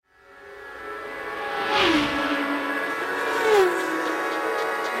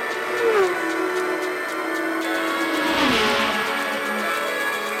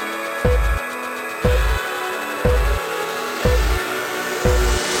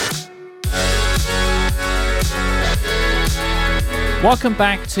Welcome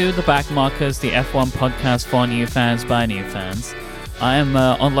back to The Backmarkers, the F1 podcast for new fans by new fans. I am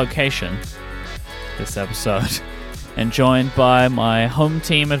on location this episode and joined by my home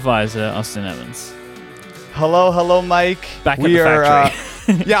team advisor, Austin Evans. Hello, Mike. Back at the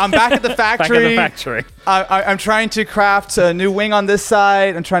factory. Yeah, I'm back at the factory. Back at the factory. I'm trying to craft a new wing on this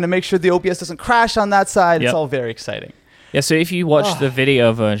side. I'm trying to make sure the OBS doesn't crash on that side. Yep. It's all very exciting. Yeah, so if you watch the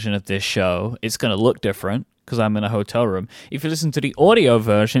video version of this show, it's going to look different because I'm in a hotel room. If you listen to the audio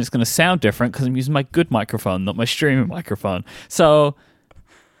version, it's going to sound different because I'm using my good microphone, not my streaming microphone. So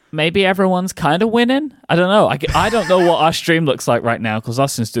maybe everyone's kind of winning. I don't know. I don't know what our stream looks like right now because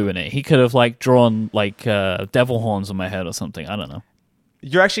Austin's doing it. He could have drawn devil horns on my head or something. I don't know.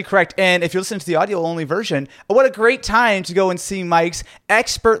 You're actually correct. And if you're listening to the audio-only version, what a great time to go and see Mike's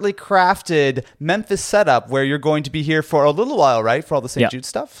expertly crafted Memphis setup where you're going to be here for a little while, right? For all the St. Jude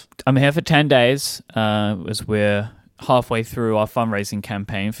stuff? I'm here for 10 days as we're halfway through our fundraising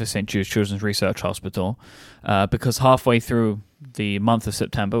campaign for St. Jude's Children's Research Hospital because halfway through the month of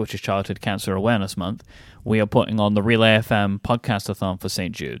September, which is Childhood Cancer Awareness Month, we are putting on the Relay FM podcast-a-thon for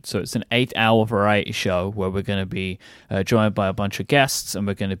St. Jude. So it's an 8-hour variety show where we're going to be joined by a bunch of guests and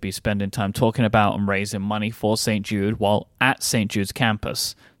we're going to be spending time talking about and raising money for St. Jude while at St. Jude's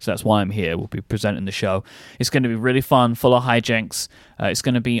campus. So that's why I'm here. We'll be presenting the show. It's going to be really fun, full of hijinks. It's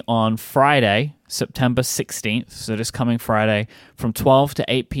going to be on Friday, September 16th, so this coming Friday, from 12 to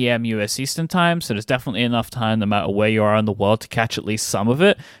 8 p.m. U.S. Eastern Time. So there's definitely enough time, no matter where you are in the world, to catch at least some of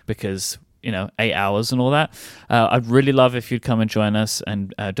it because 8 hours and all that. I'd really love if you'd come and join us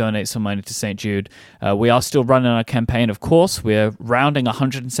and donate some money to St. Jude. We are still running our campaign, of course. We're rounding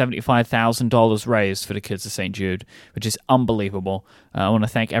 $175,000 raised for the kids of St. Jude, which is unbelievable. I want to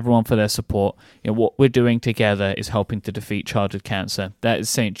thank everyone for their support. What we're doing together is helping to defeat childhood cancer. That is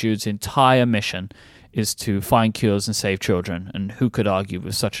St. Jude's entire mission, is to find cures and save children. And who could argue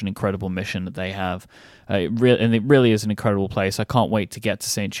with such an incredible mission that they have? It really is an incredible place. I can't wait to get to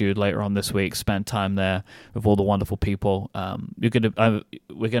St. Jude later on this week, spend time there with all the wonderful people. We're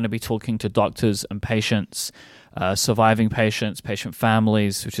going to be talking to doctors and patients, surviving patients, patient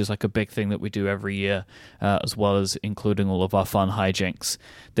families, which is a big thing that we do every year, as well as including all of our fun hijinks.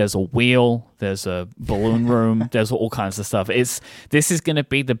 There's a wheel, there's a balloon room, there's all kinds of stuff. This is going to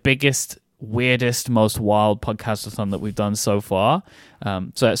be the biggest, weirdest, most wild podcast-a-thon that we've done so far.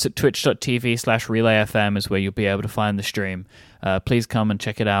 So it's at twitch.tv/relayfm is where you'll be able to find the stream. Please come and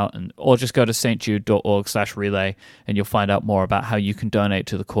check it out, or just go to stjude.org/relay and you'll find out more about how you can donate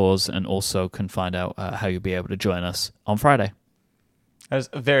to the cause and also can find out how you'll be able to join us on Friday. That's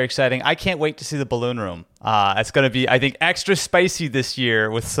very exciting. I can't wait to see the balloon room. It's going to be, I think, extra spicy this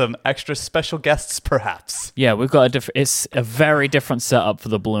year with some extra special guests, perhaps. Yeah, we've got it's a very different setup for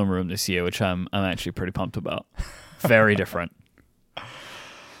the balloon room this year, which I'm actually pretty pumped about. Very different.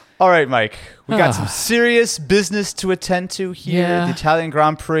 All right, Mike, we got some serious business to attend to here. Yeah. The Italian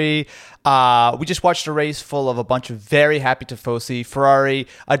Grand Prix. We just watched a race full of a bunch of very happy tifosi. Ferrari,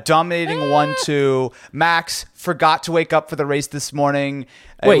 a dominating 1-2. Max forgot to wake up for the race this morning.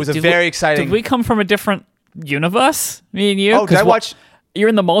 It was very exciting. Did we come from a different universe, me and you? Oh, did I watch... You're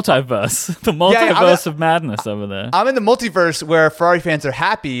in the multiverse. The multiverse of madness over there. I'm in the multiverse where Ferrari fans are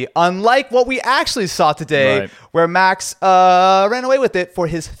happy, unlike what we actually saw today, where Max ran away with it for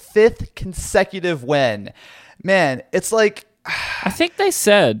his 5th consecutive win. Man, it's like... I think they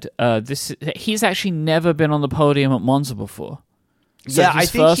said he's actually never been on the podium at Monza before. So his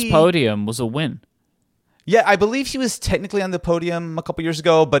first podium was a win. Yeah, I believe he was technically on the podium a couple years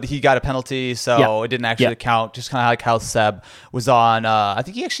ago, but he got a penalty, so it didn't actually count. Just kind of like how Seb was on. I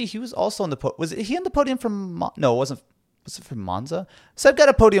think he was also on the podium. Was he on the podium from? No, it wasn't. Was it from Monza? Seb got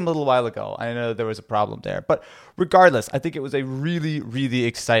a podium a little while ago. I know there was a problem there, but regardless, I think it was a really, really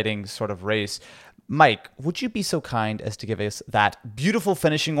exciting sort of race. Mike, would you be so kind as to give us that beautiful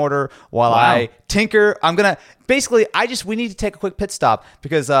finishing order while I tinker? I'm going to... Basically, we need to take a quick pit stop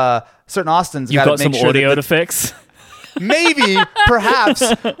because certain Austin's got to make sure... You've got some audio to fix? Maybe, perhaps.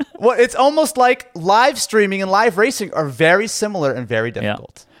 Well, it's almost like live streaming and live racing are very similar and very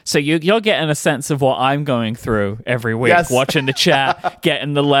difficult. Yeah. So you're getting a sense of what I'm going through every week, watching the chat,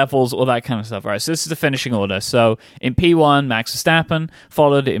 getting the levels, all that kind of stuff. All right, so this is the finishing order. So in P1, Max Verstappen,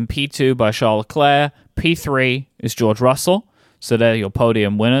 followed in P2 by Charles Leclerc. P3 is George Russell. So they're your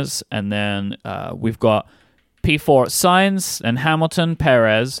podium winners. And then we've got P4 Sainz and Hamilton,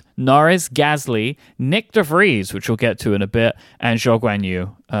 Perez, Norris, Gasly, Nick De Vries, which we'll get to in a bit, and Zhou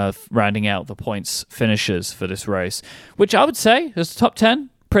Guanyu rounding out the points finishers for this race, which I would say is the top 10.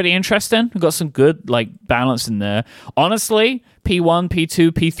 Pretty interesting. We've got some good balance in there. Honestly, P1, P2,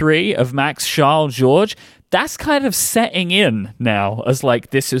 P3 of Max, Charles, George, that's kind of setting in now as like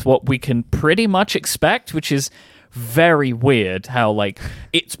this is what we can pretty much expect, which is very weird how like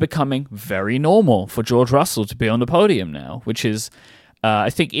it's becoming very normal for George Russell to be on the podium now, which is I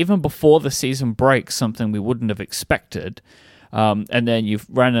think even before the season breaks something we wouldn't have expected. And then you've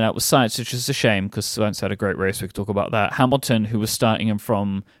ran it out with Sainz, which is a shame because Sainz had a great race. We could talk about that. Hamilton, who was starting him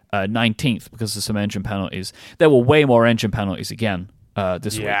from 19th because of some engine penalties. There were way more engine penalties again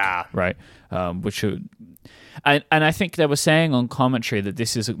this week, right? Which would, and I think they were saying on commentary that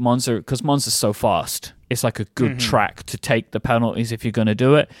this is Monza because Monza's so fast. It's like a good track to take the penalties if you're going to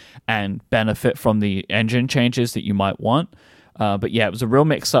do it and benefit from the engine changes that you might want. But yeah, it was a real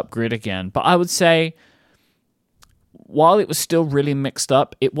mix-up grid again. But I would say, while it was still really mixed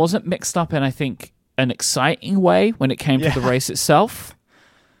up, it wasn't mixed up in, I think, an exciting way when it came to the race itself.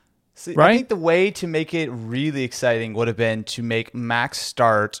 See, right? I think the way to make it really exciting would have been to make Max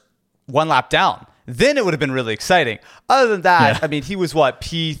start one lap down. Then it would have been really exciting. Other than that, I mean, he was,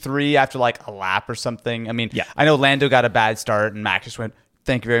 P3 after like a lap or something? I mean, I know Lando got a bad start and Max just went,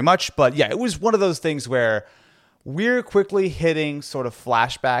 thank you very much. But yeah, it was one of those things where we're quickly hitting sort of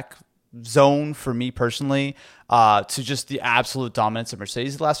flashback zone for me personally to just the absolute dominance of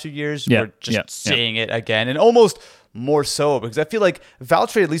Mercedes the last few years. We're just seeing it again, and almost more so because I feel like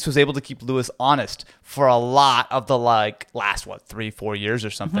Valtteri at least was able to keep Lewis honest for a lot of the like last 3-4 years or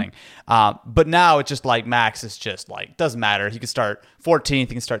something. But now it's just like Max is just like doesn't matter. He can start 14th, he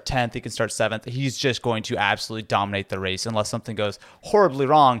can start 10th, he can start 7th. He's just going to absolutely dominate the race unless something goes horribly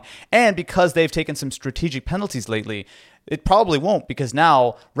wrong. And because they've taken some strategic penalties lately, it probably won't, because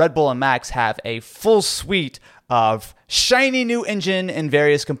now Red Bull and Max have a full suite of shiny new engine and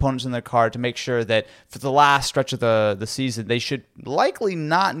various components in their car to make sure that for the last stretch of the season, they should likely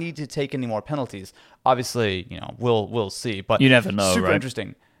not need to take any more penalties. Obviously, we'll see, but you never know, super right?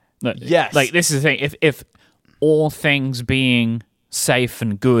 Interesting. Yes. Like, this is the thing. If all things being safe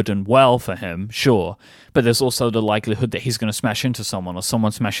and good and well for him, sure, but there's also the likelihood that he's going to smash into someone or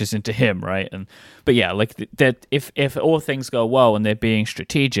someone smashes into him, right? But yeah, like that. If all things go well and they're being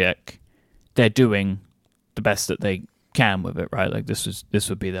strategic, they're doing the best that they can with it, right? Like this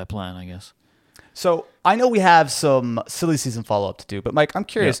would be their plan, I guess. So I know we have some silly season follow-up to do, but Mike, I'm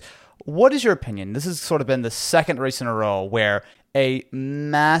curious, what is your opinion? This has sort of been the second race in a row where a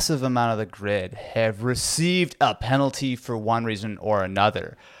massive amount of the grid have received a penalty for one reason or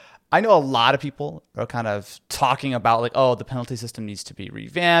another. I know a lot of people are kind of talking about like, oh, the penalty system needs to be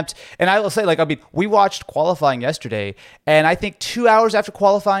revamped. And I will say, we watched qualifying yesterday, and I think 2 hours after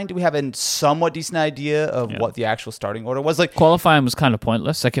qualifying, do we have a somewhat decent idea of what the actual starting order was? Like, qualifying was kind of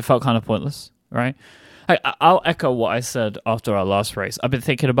pointless. Like, it felt kind of pointless, right? I'll echo what I said after our last race. I've been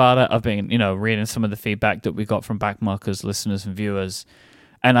thinking about it. I've been, reading some of the feedback that we got from backmarkers, listeners, and viewers.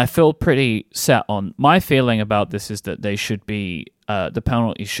 And I feel pretty set on my feeling about this is that they should be the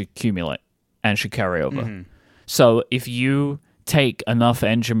penalties should accumulate and should carry over. So if you take enough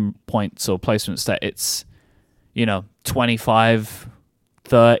engine points or placements that it's 25,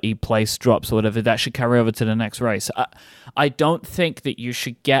 30 place drops or whatever, that should carry over to the next race. I don't think that you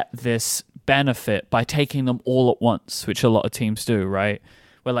should get this benefit by taking them all at once, which a lot of teams do, right?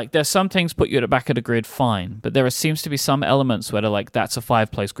 Where like there's some things put you at the back of the grid, fine, but there seems to be some elements where they're like, that's a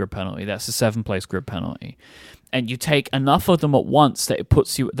 5-place grid penalty, that's a 7-place grid penalty, and you take enough of them at once that it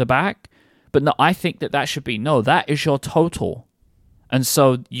puts you at the back. But no, I think that should be that is your total, and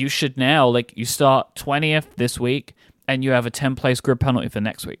so you should now you start 20th this week and you have a 10-place grid penalty for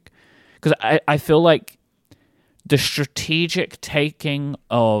next week, because I feel like the strategic taking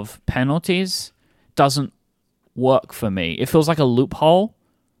of penalties doesn't work for me. It feels like a loophole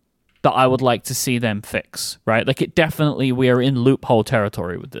that I would like to see them fix, right? Like, it definitely, we are in loophole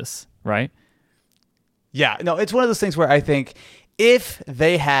territory with this, right? Yeah, no, it's one of those things where I think if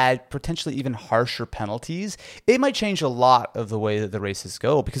they had potentially even harsher penalties, it might change a lot of the way that the races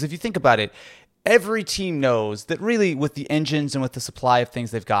go. Because if you think about it, every team knows that really with the engines and with the supply of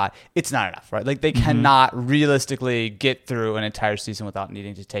things they've got, it's not enough, right? Like, they cannot realistically get through an entire season without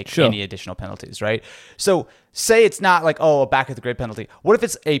needing to take any additional penalties, right? So say it's not like, a back at the grid penalty. What if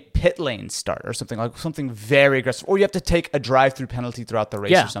it's a pit lane start or something, like something very aggressive, or you have to take a drive-through penalty throughout the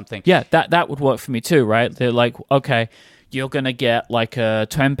race or something? Yeah, that would work for me too, right? They're like, okay, you're going to get like a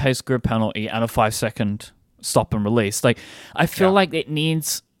 10-pace grid penalty and a 5-second stop and release. Like, I feel like it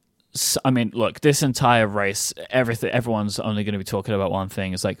needs... I mean, look, this entire race, everyone's only going to be talking about one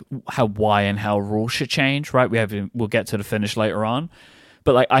thing: is like why and how rules should change, right? We'll get to the finish later on,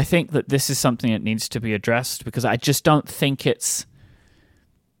 but like I think that this is something that needs to be addressed, because I just don't think it's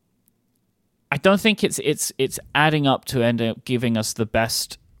adding up to end up giving us the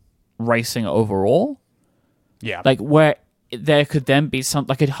best racing overall. Yeah. Like where there could then be some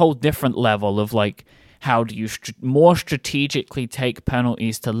like a whole different level of like how do you more strategically take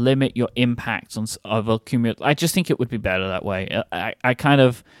penalties to limit your impact on of accumulate. I just think it would be better that way.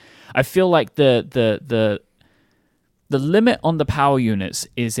 I feel like the limit on the power units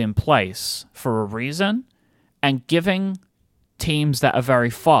is in place for a reason, and giving teams that are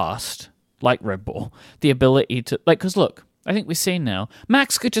very fast, like Red Bull, the ability to like, because look, I think we've seen now,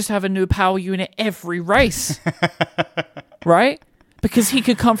 Max could just have a new power unit every race, right? Because he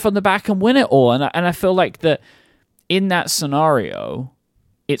could come from the back and win it all. And I feel like that in that scenario,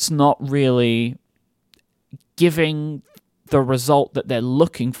 it's not really giving the result that they're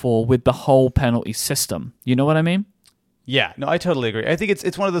looking for with the whole penalty system. You know what I mean? Yeah, no, I totally agree. I think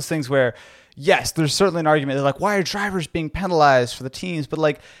it's one of those things where, yes, there's certainly an argument. They're like, why are drivers being penalized for the teams? But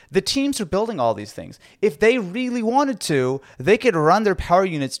like, the teams are building all these things. If they really wanted to, they could run their power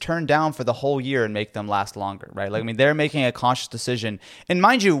units turned down for the whole year and make them last longer, right? Like, I mean, they're making a conscious decision. And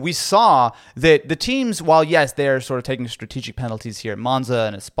mind you, we saw that the teams, while yes, they're sort of taking strategic penalties here at Monza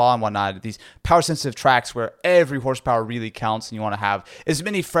and at Spa and whatnot, these power-sensitive tracks where every horsepower really counts and you want to have as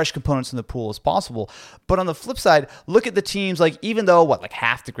many fresh components in the pool as possible. But on the flip side, look at the teams, like even though, like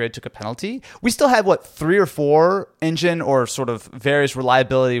half the grid took a penalty, we still had, 3 or 4 engine or sort of various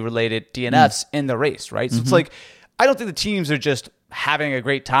reliability-related DNFs in the race, right? So it's like, I don't think the teams are just having a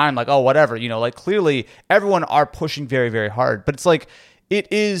great time, like, oh, whatever, like clearly everyone are pushing very, very hard. But it's like,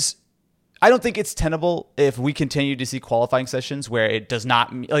 I don't think it's tenable if we continue to see qualifying sessions where it does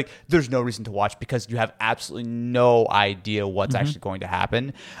not, like, there's no reason to watch because you have absolutely no idea what's actually going to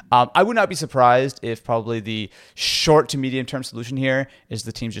happen. I would not be surprised if probably the short to medium term solution here is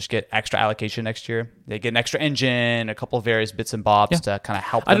the teams just get extra allocation next year. They get an extra engine, a couple of various bits and bobs to kind of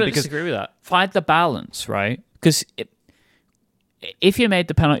help them. I don't disagree with that. Find the balance, right? Because if you made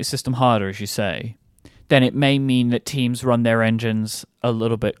the penalty system harder, as you say, then it may mean that teams run their engines a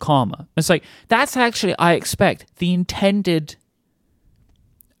little bit calmer. It's like, that's actually, I expect, the intended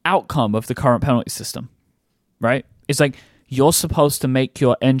outcome of the current penalty system, right? It's like, you're supposed to make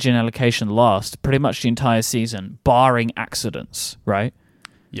your engine allocation last pretty much the entire season, barring accidents, right?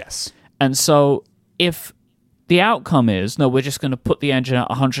 Yes. And so, if the outcome is, no, we're just going to put the engine at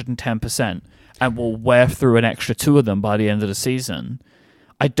 110% and we'll wear through an extra 2 of them by the end of the season,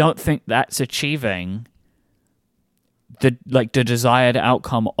 I don't think that's achieving the desired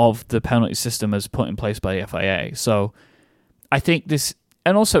outcome of the penalty system as put in place by the FIA. So I think this,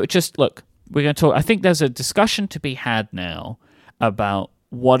 and also just look, we're going to talk, I think there's a discussion to be had now about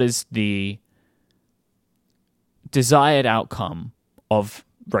what is the desired outcome of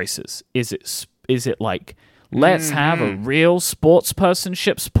races. Is it like, let's have a real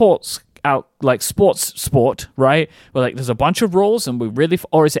sportsmanship sports out, like sport, right? Where like there's a bunch of rules and we really,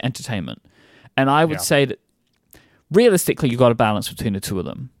 or is it entertainment? And I would say that realistically, you've got a balance between the two of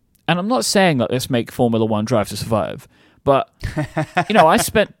them. And I'm not saying that let's make Formula One Drive to Survive, but, I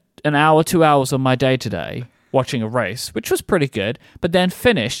spent an hour, 2 hours of my day today watching a race, which was pretty good, but then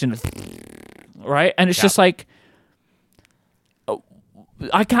finished, right? And it's just like,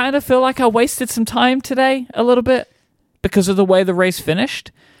 I kind of feel like I wasted some time today a little bit because of the way the race finished.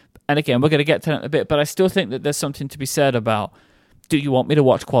 And again, we're going to get to that in a bit, but I still think that there's something to be said about, do you want me to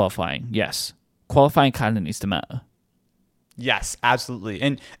watch qualifying? Yes. Qualifying kind of needs to matter. Yes, absolutely.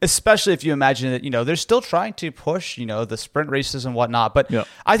 And especially if you imagine that, they're still trying to push, the sprint races and whatnot. But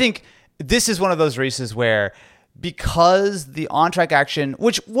I think this is one of those races where, because the on-track action,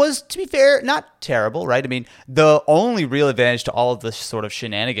 which was, to be fair, not terrible, right? I mean, the only real advantage to all of this sort of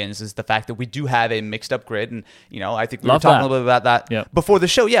shenanigans is the fact that we do have a mixed-up grid. And, I think we were talking a little bit about that before the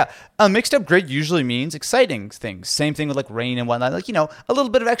show. Yeah, a mixed-up grid usually means exciting things. Same thing with, like, rain and whatnot. Like, a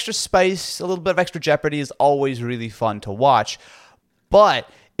little bit of extra spice, a little bit of extra jeopardy is always really fun to watch. But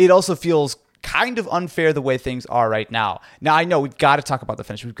it also feels kind of unfair the way things are right now. Now, I know we've got to talk about the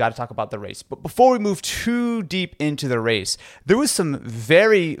finish. We've got to talk about the race. But before we move too deep into the race, there was some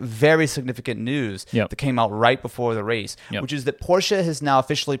very, very significant news that came out right before the race, which is that Porsche has now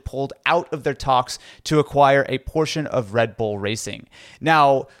officially pulled out of their talks to acquire a portion of Red Bull Racing.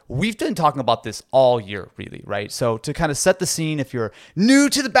 Now, we've been talking about this all year, really, right? So to kind of set the scene, if you're new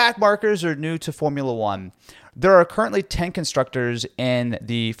to the back markers or new to Formula One, there are currently 10 constructors in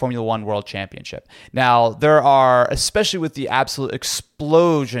the Formula One World Championship. Now, there are, especially with the absolute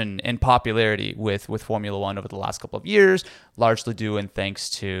explosion in popularity with Formula One over the last couple of years, largely due and thanks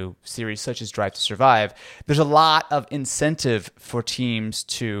to series such as Drive to Survive, there's a lot of incentive for teams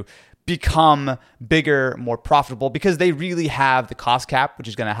to become bigger, more profitable, because they really have the cost cap, which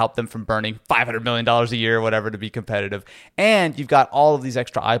is going to help them from burning $500 million a year or whatever to be competitive. And you've got all of these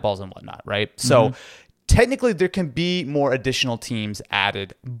extra eyeballs and whatnot, right? So technically there can be more additional teams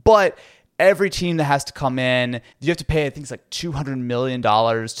added, but every team that has to come in, you have to pay, I think it's like $200 million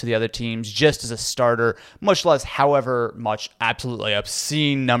to the other teams just as a starter, much less however much absolutely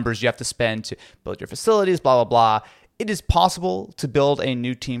obscene numbers you have to spend to build your facilities, blah, blah, blah. It is possible to build a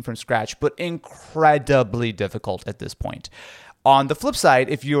new team from scratch, but incredibly difficult at this point. On the flip side,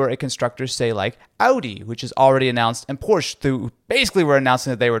 if you're a constructor, say like Audi, which is already announced, and Porsche, who basically were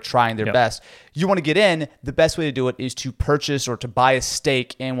announcing that they were trying their best, you want to get in, the best way to do it is to purchase or to buy a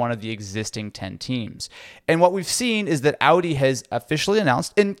stake in one of the existing 10 teams. And what we've seen is that Audi has officially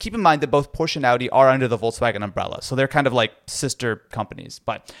announced, and keep in mind that both Porsche and Audi are under the Volkswagen umbrella, so they're kind of like sister companies,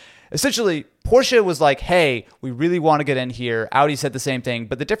 but essentially, Porsche was like, hey, we really want to get in here. Audi said the same thing,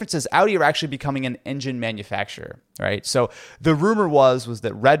 but the difference is Audi are actually becoming an engine manufacturer, right? So the rumor was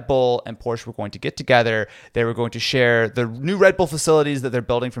that Red Bull and Porsche were going to get together. They were going to share the new Red Bull facilities that they're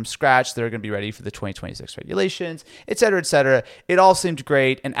building from scratch. They're going to be ready for the 2026 regulations, et cetera, et cetera. It all seemed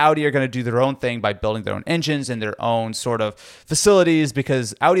great, and Audi are going to do their own thing by building their own engines and their own sort of facilities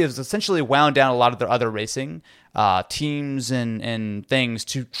because Audi has essentially wound down a lot of their other racing teams and things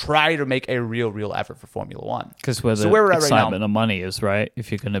to try to make a real effort for Formula One. Because where the excitement and money is, right?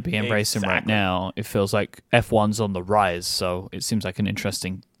 If you're going to be in racing right now, it feels like F1's on the rise, so it seems like an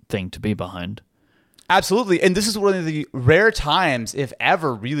interesting thing to be behind. Absolutely. And this is one of the rare times, if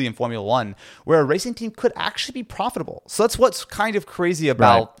ever, really in Formula One, where a racing team could actually be profitable. So that's what's kind of crazy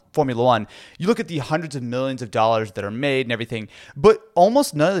about Formula One. You look at the hundreds of millions of dollars that are made and everything, but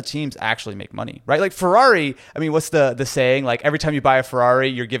almost none of the teams actually make money, right? Like Ferrari, I mean, what's the saying? Like every time you buy a Ferrari,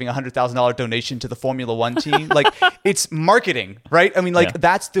 you're giving a $100,000 donation to the Formula One team. Like it's marketing, right? I mean, like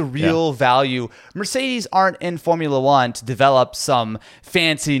that's the real value. Mercedes aren't in Formula One to develop some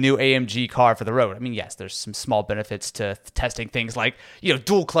fancy new AMG car for the road. I mean, yes, there's some small benefits to testing things like,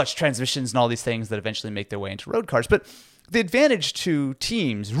 dual clutch transmissions and all these things that eventually make their way into road cars. But the advantage to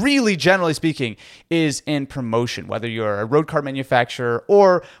teams, really generally speaking, is in promotion, whether you're a road car manufacturer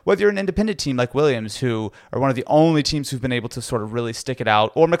or whether you're an independent team like Williams, who are one of the only teams who've been able to sort of really stick it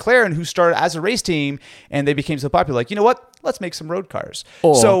out, or McLaren, who started as a race team and they became so popular, like, you know what, let's make some road cars.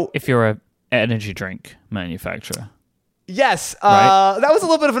 Or so, if you're an energy drink manufacturer. Yes, right? That was a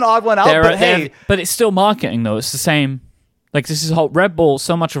little bit of an odd one out, but it's still marketing, though. It's the same. Like, this is whole Red Bull,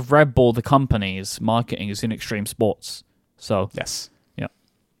 so much of Red Bull, the company's marketing is in extreme sports. So yes.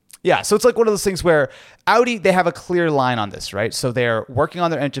 Yeah, so it's like one of those things where Audi, they have a clear line on this, right? So they're working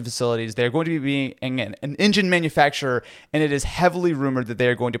on their engine facilities. They're going to be being an engine manufacturer, and it is heavily rumored that they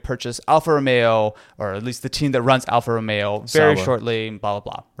are going to purchase Alfa Romeo, or at least the team that runs Alfa Romeo, very shortly, blah,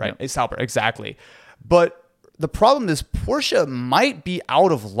 blah, blah, right? It's Sauber, exactly. But the problem is Porsche might be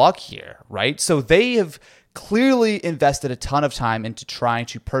out of luck here, right? So they have clearly invested a ton of time into trying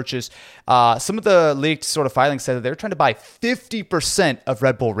to purchase. Some of the leaked sort of filings said that they're trying to buy 50% of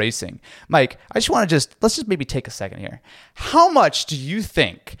Red Bull Racing. Mike, I just want to let's just maybe take a second here. How much do you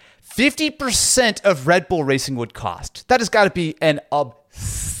think 50% of Red Bull Racing would cost? That has got to be an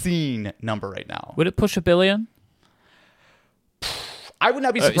obscene number right now. Would it push $1 billion? I would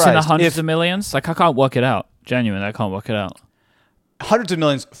not be surprised. It's in the hundreds of millions? Like, I can't work it out. Genuinely, I can't work it out. Hundreds of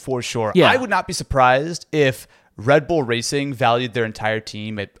millions for sure. Yeah. I would not be surprised if Red Bull Racing valued their entire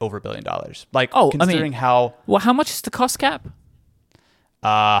team at over $1 billion. Like, considering how... Well, how much is the cost cap?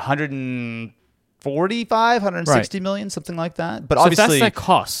 145, 160 million, something like that. But so obviously... if that's their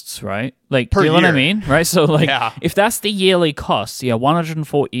costs, right? Like, per you know year. What I mean? Right? So, like, if that's the yearly cost,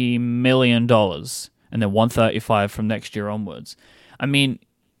 $140 million, and then 135 from next year onwards. I mean...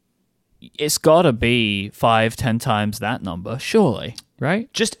 it's got to be 5-10 times that number, surely,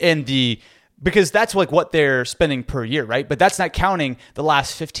 right? Just because that's like what they're spending per year, right? But that's not counting the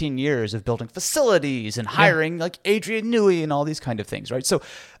last 15 years of building facilities and hiring like Adrian Newey and all these kind of things, right? So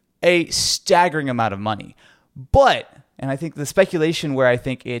a staggering amount of money. But, and I think the speculation where I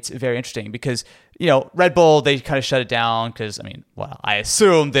think it's very interesting because, Red Bull, they kind of shut it down because, I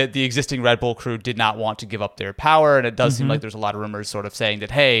assume that the existing Red Bull crew did not want to give up their power. And it does seem like there's a lot of rumors sort of saying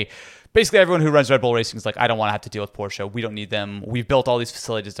that, hey, basically everyone who runs Red Bull Racing is like, I don't want to have to deal with Porsche. We don't need them. We've built all these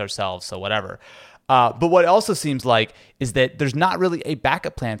facilities ourselves, so whatever. But what it also seems like is that there's not really a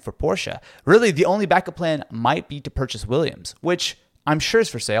backup plan for Porsche. Really, the only backup plan might be to purchase Williams, which I'm sure is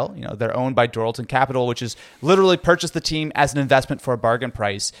for sale. They're owned by Doralton Capital, which is literally purchase the team as an investment for a bargain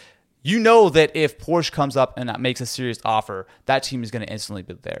price. You know that if Porsche comes up and makes a serious offer, that team is going to instantly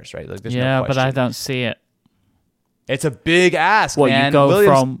be theirs, right? Like, there's no question. But I don't see it. It's a big ask, man. You go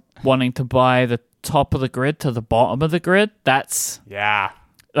from wanting to buy the top of the grid to the bottom of the grid. That's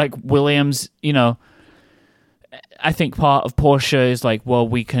like Williams, I think part of Porsche is like, well,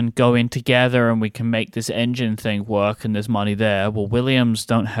 we can go in together and we can make this engine thing work and there's money there. Well, Williams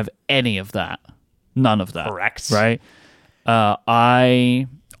don't have any of that. None of that. Correct. Right? I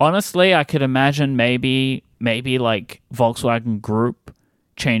could imagine maybe like Volkswagen Group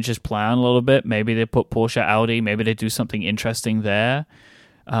changes plan a little bit. Maybe they put Porsche, Audi. Maybe they do something interesting there.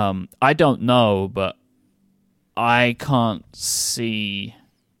 I don't know, but I can't see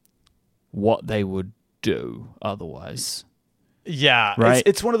what they would do otherwise. Yeah, right.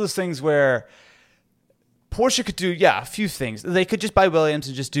 It's one of those things where Porsche could do, a few things. They could just buy Williams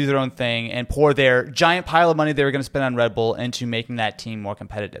and just do their own thing and pour their giant pile of money they were going to spend on Red Bull into making that team more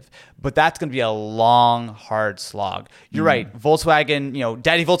competitive. But that's going to be a long, hard slog. You're right. Volkswagen,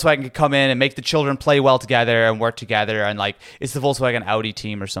 Daddy Volkswagen could come in and make the children play well together and work together. And like, it's the Volkswagen Audi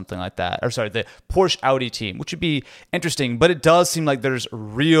team or something like that. Or sorry, the Porsche Audi team, which would be interesting. But it does seem like there's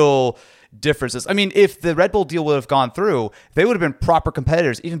real differences. I mean, if the Red Bull deal would have gone through, they would have been proper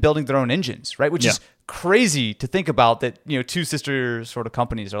competitors, even building their own engines, right? Which is crazy to think about that, two sister sort of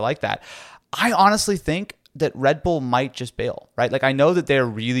companies are like that. I honestly think that Red Bull might just bail, right? Like, I know that they're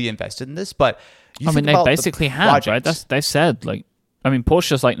really invested in this, but they basically have, right? They said, like,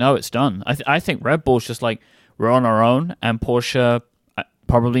 Porsche's like, no, it's done. I think Red Bull's just like, we're on our own, and Porsche,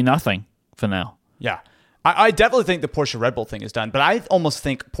 probably nothing for now. Yeah. I definitely think the Porsche Red Bull thing is done, but I almost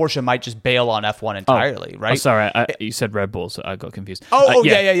think Porsche might just bail on F1 entirely, right? Oh, sorry, you said Red Bull, so I got confused.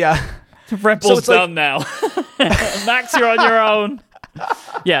 Yeah. Red Bull's done now. Max, you're on your own.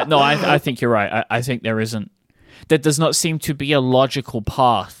 Yeah, no, I think you're right. I think there does not seem to be a logical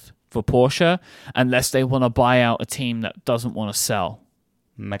path for Porsche unless they want to buy out a team that doesn't want to sell.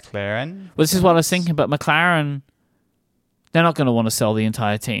 McLaren? Well, this is what I was thinking, but McLaren, they're not going to want to sell the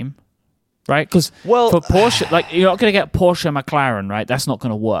entire team. Right? Because for Porsche, like, you're not going to get Porsche and McLaren, right? That's not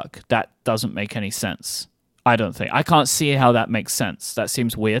going to work. That doesn't make any sense. I don't think. I can't see how that makes sense. That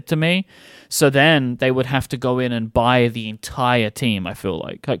seems weird to me. So then they would have to go in and buy the entire team, I feel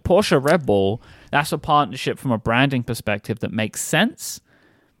like. Like Porsche Red Bull, that's a partnership from a branding perspective that makes sense.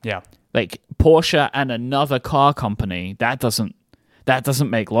 Yeah. Like Porsche and another car company, that doesn't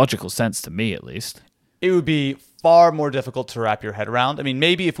make logical sense to me, at least. It would be far more difficult to wrap your head around. I mean,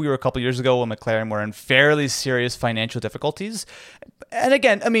 maybe if we were a couple years ago when McLaren were in fairly serious financial difficulties. And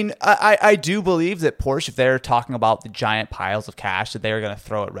again, I mean, I do believe that Porsche, if they're talking about the giant piles of cash that they are going to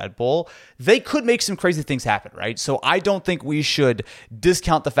throw at Red Bull, they could make some crazy things happen, right? So I don't think we should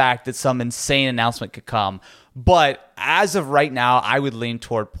discount the fact that some insane announcement could come. But as of right now, I would lean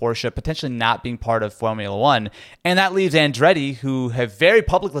toward Porsche potentially not being part of Formula One. And that leaves Andretti, who have very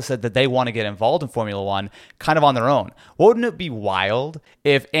publicly said that they want to get involved in Formula One, kind of on their own. Wouldn't it be wild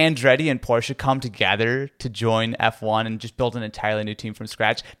if Andretti and Porsche come together to join F1 and just build an entirely new team from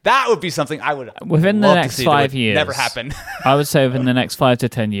scratch? That would be something I would within the next 5 years. Never happen. I would say within the next 5 to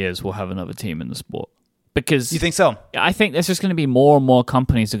 10 years, we'll have another team in the sport. Because you think so? I think there's just going to be more and more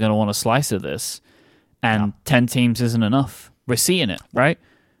companies that are going to want a slice of this. And 10 teams isn't enough. We're seeing it, right?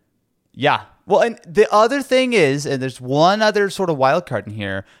 Yeah. Well, and the other thing is, and there's one other sort of wild card in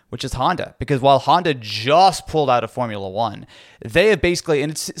here, which is Honda. Because while Honda just pulled out of Formula One, they have basically,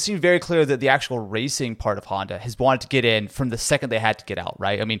 and it seemed very clear that the actual racing part of Honda has wanted to get in from the second they had to get out,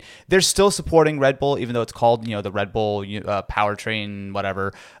 right? I mean, they're still supporting Red Bull, even though it's called, the Red Bull powertrain,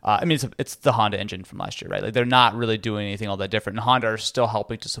 whatever. I mean, it's the Honda engine from last year, right? Like, they're not really doing anything all that different, and Honda are still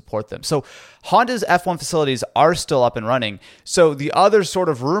helping to support them. So Honda's F1 facilities are still up and running. So the other sort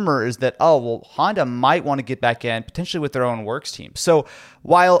of rumor is that, Honda might want to get back in, potentially with their own works team. So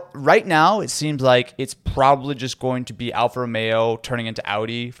while right now it seems like it's probably just going to be Alfa Romeo turning into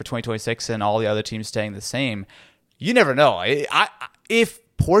Audi for 2026 and all the other teams staying the same, you never know. If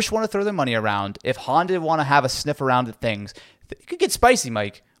Porsche want to throw their money around, if Honda want to have a sniff around at things, it could get spicy,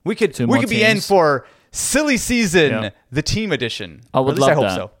 Mike. We could be in for silly season, the team edition. I would love that. I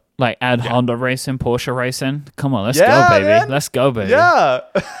hope so. Like add Honda racing, Porsche racing. Come on, let's go, baby. Man. Let's go, baby. Yeah.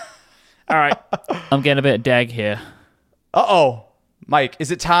 All right. I'm getting a bit of dag here. Uh-oh. Mike,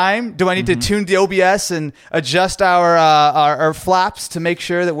 is it time? Do I need to tune the OBS and adjust our flaps to make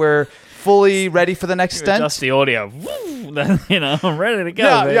sure that we're fully ready for the next stint? Adjust the audio. I'm ready to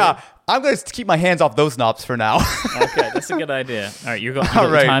go. Yeah. I'm going to keep my hands off those knobs for now. Okay, that's a good idea. All right, you got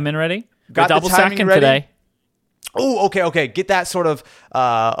the timing ready? Got double the timing second ready today. Oh, okay. Get that sort of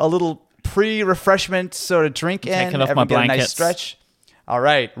a little pre-refreshment sort of drink in. Taking off my blankets. A nice stretch. All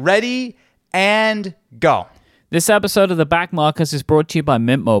right, ready and go. This episode of The Back Markers is brought to you by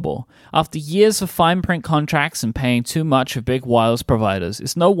Mint Mobile. After years of fine print contracts and paying too much of big wireless providers,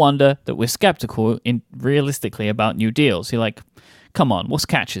 it's no wonder that we're skeptical realistically about new deals. You're like, Come on, what's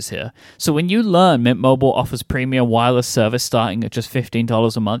catches here? So when you learn Mint Mobile offers premium wireless service starting at just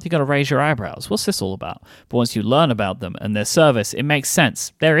 $15 a month, you got to raise your eyebrows. What's this all about? But once you learn about them and their service, it makes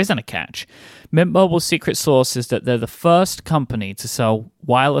sense. There isn't a catch. Mint Mobile's secret sauce is that they're the first company to sell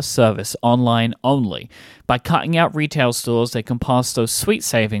wireless service online only. By cutting out retail stores, they can pass those sweet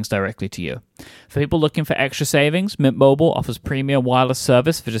savings directly to you. For people looking for extra savings, Mint Mobile offers premium wireless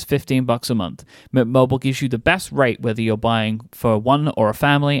service for just $15 a month. Mint Mobile gives you the best rate whether you're buying for one or a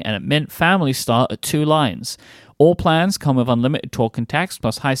family, and at Mint, families start at 2 lines. All plans come with unlimited talk and text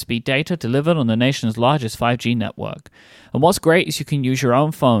plus high-speed data delivered on the nation's largest 5G network. And what's great is you can use your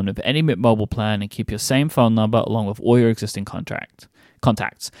own phone of any Mint Mobile plan and keep your same phone number along with all your existing contacts.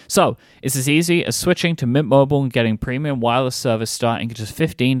 So, it's as easy as switching to Mint Mobile and getting premium wireless service starting at just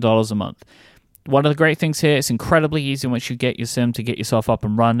 $15 a month. One of the great things here, it's incredibly easy once you get your SIM to get yourself up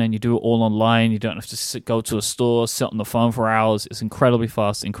and running. You do it all online. You don't have to go to a store, sit on the phone for hours. It's incredibly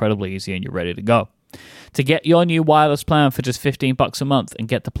fast, incredibly easy, and you're ready to go. To get your new wireless plan for just $15 a month and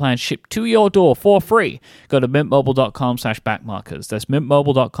get the plan shipped to your door for free, go to mintmobile.com/backmarkers. That's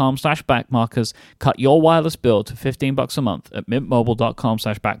mintmobile.com/backmarkers. Cut your wireless bill to $15 a month at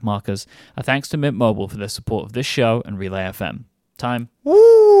mintmobile.com/backmarkers. Thanks to Mint Mobile for their support of this show and Relay FM. Time.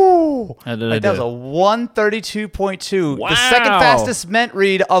 Woo! How did I do? That was a 132.2. Wow. The second fastest Mint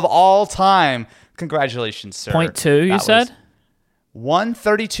read of all time. Congratulations, sir. 0.2, you said?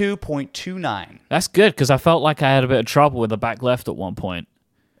 132.29. That's good, because I felt like I had a bit of trouble with the back left at one point.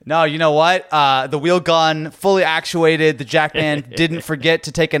 No, you know what? The wheel gun, fully actuated. The Jackman didn't forget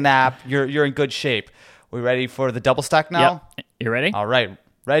to take a nap. You're in good shape. We ready for the double stack now? Yep. You ready? All right.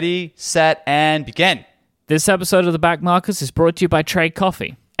 Ready, set, and begin. This episode of The Backmarkers is brought to you by Trade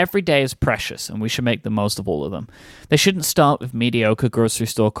Coffee. Every day is precious, and we should make the most of all of them. They shouldn't start with mediocre grocery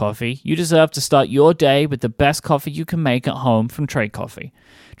store coffee. You deserve to start your day with the best coffee you can make at home from Trade Coffee.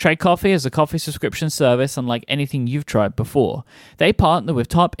 Trade Coffee is a coffee subscription service unlike anything you've tried before. They partner with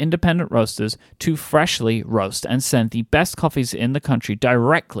top independent roasters to freshly roast and send the best coffees in the country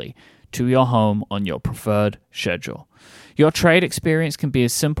directly to your home on your preferred schedule. Your trade experience can be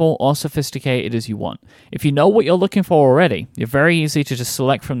as simple or sophisticated as you want. If you know what you're looking for already, you're very easy to just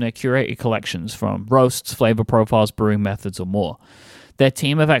select from their curated collections from roasts, flavor profiles, brewing methods, or more. Their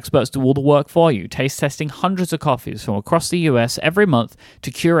team of experts do all the work for you, taste testing hundreds of coffees from across the US every month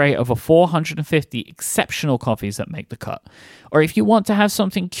to curate over 450 exceptional coffees that make the cut. Or if you want to have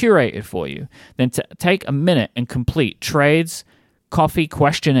something curated for you, then take a minute and complete Trade's Coffee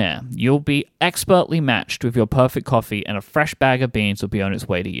Questionnaire. You'll be expertly matched with your perfect coffee, and a fresh bag of beans will be on its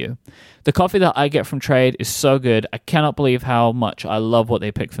way to you. The coffee that I get from Trade is so good. I cannot believe how much I love what they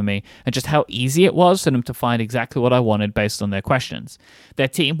picked for me and just how easy it was for them to find exactly what I wanted based on their questions. Their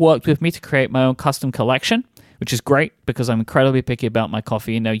team worked with me to create my own custom collection, which is great because I'm incredibly picky about my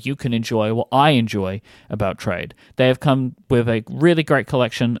coffee, and now you can enjoy what I enjoy about Trade. They have come with a really great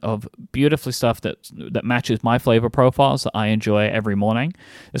collection of beautifully stuff that matches my flavor profiles that I enjoy every morning.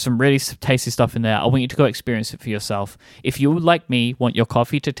 There's some really tasty stuff in there. I want you to go experience it for yourself. If you, like me, want your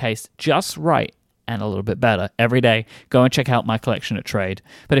coffee to taste just right and a little bit better every day, go and check out my collection at Trade.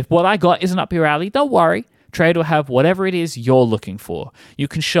 But if what I got isn't up your alley, don't worry. Trade will have whatever it is you're looking for. You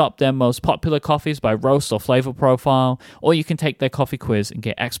can shop their most popular coffees by roast or flavor profile, or you can take their coffee quiz and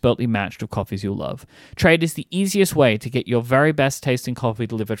get expertly matched with coffees you'll love. Trade is the easiest way to get your very best tasting coffee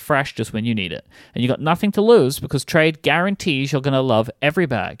delivered fresh just when you need it. And you got nothing to lose because Trade guarantees you're going to love every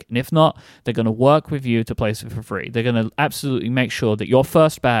bag. And if not, they're going to work with you to place it for free. They're going to absolutely make sure that your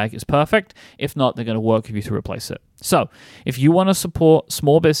first bag is perfect. If not, they're going to work with you to replace it. So, if you want to support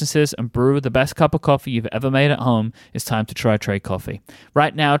small businesses and brew the best cup of coffee you've ever made at home, it's time to try Trade Coffee.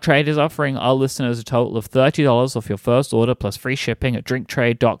 Right now, Trade is offering our listeners a total of $30 off your first order plus free shipping at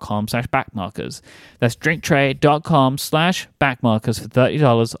drinktrade.com/backmarkers. That's drinktrade.com/backmarkers for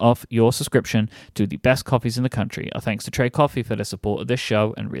 $30 off your subscription to the best coffees in the country. Our thanks to Trade Coffee for their support of this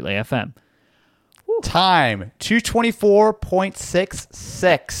show and Relay FM. Time,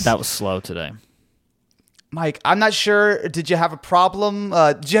 224.66. That was slow today. Mike, I'm not sure. Did you have a problem?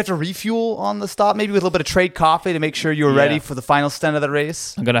 Did you have to refuel on the stop? Maybe with a little bit of Trade Coffee to make sure you were ready for the final stint of the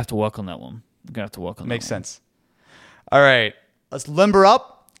race? I'm going to have to work on that one. Makes sense. All right. Let's limber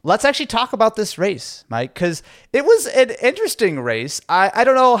up. Let's actually talk about this race, Mike, because it was an interesting race. I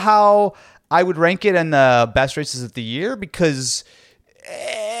don't know how I would rank it in the best races of the year because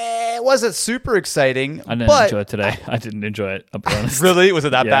it wasn't super exciting. I didn't enjoy it today. I didn't enjoy it, I'll be honest. Really? Was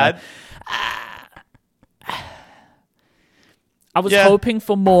it that bad? I was hoping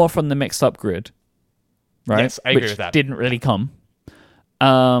for more from the mixed up grid, right? Yes, I agree with that. Didn't really come.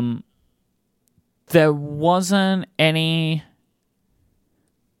 There wasn't any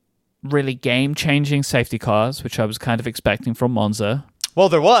really game-changing safety cars, which I was kind of expecting from Monza. Well,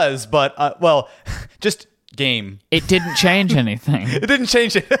 there was, but just game. It didn't change anything. It didn't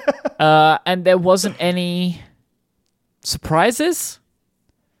change it. And there wasn't any surprises.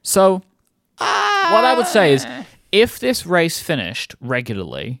 So what I would say is, if this race finished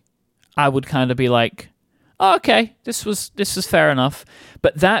regularly, I would kind of be like, oh, okay, this is fair enough.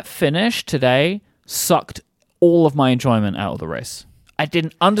 But that finish today sucked all of my enjoyment out of the race. I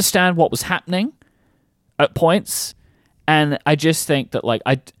didn't understand what was happening at points, and I just think that like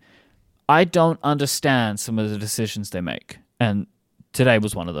I don't understand some of the decisions they make, and today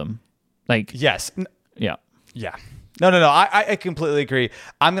was one of them. Like, yes, yeah. No. I completely agree.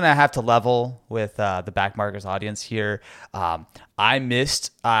 I'm gonna have to level with the Backmarkers audience here. I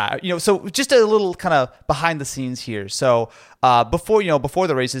missed, so just a little kind of behind the scenes here. So before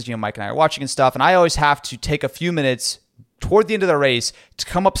the races, Mike and I are watching and stuff, and I always have to take a few minutes toward the end of the race to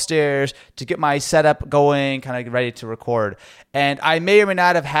come upstairs to get my setup going, kind of ready to record. And I may or may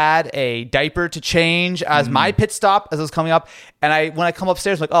not have had a diaper to change as my pit stop as it was coming up. And when I come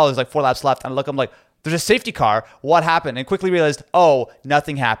upstairs, I'm like, oh, there's like 4 laps left. And I look, I'm like, there's a safety car. What happened? And quickly realized, oh,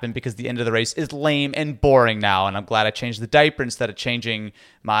 nothing happened because the end of the race is lame and boring now. And I'm glad I changed the diaper instead of changing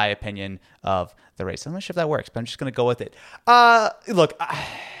my opinion of the race. I'm not sure if that works, but I'm just going to go with it. Look,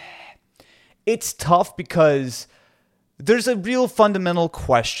 it's tough because there's a real fundamental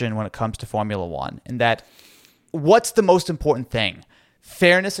question when it comes to Formula One, and that what's the most important thing?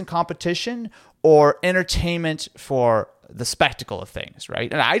 Fairness and competition or entertainment for the spectacle of things,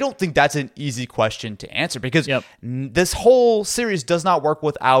 right? And I don't think that's an easy question to answer because this whole series does not work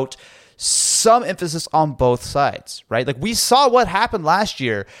without some emphasis on both sides, right? Like we saw what happened last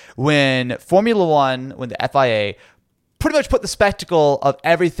year when Formula One, when the FIA pretty much put the spectacle of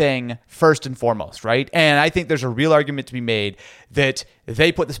everything first and foremost, right? And I think there's a real argument to be made that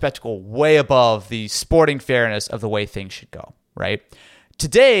they put the spectacle way above the sporting fairness of the way things should go, right?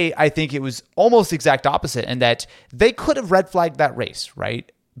 Today, I think it was almost the exact opposite in that they could have red flagged that race,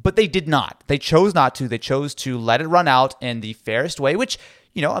 right? But they did not. They chose not to. They chose to let it run out in the fairest way, which,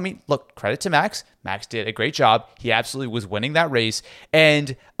 look, credit to Max. Max did a great job. He absolutely was winning that race.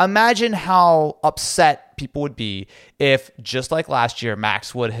 And imagine how upset people would be if, just like last year,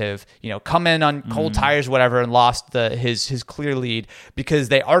 Max would have, come in on cold tires, whatever, and lost his clear lead because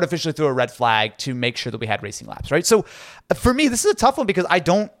they artificially threw a red flag to make sure that we had racing laps, right? So for me, this is a tough one because I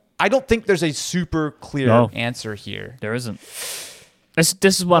don't think there's a super clear answer here. There isn't.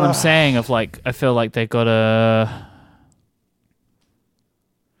 This is what I'm saying of like, I feel like they got to...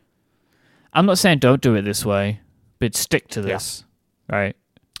 I'm not saying don't do it this way, but stick to this, right?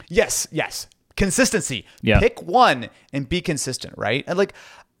 Yes. Consistency. Yeah. Pick one and be consistent, right? And like,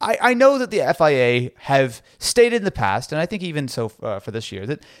 I know that the FIA have stated in the past, and I think even so for this year,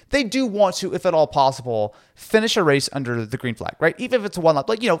 that they do want to, if at all possible, finish a race under the green flag, right? Even if it's a one lap.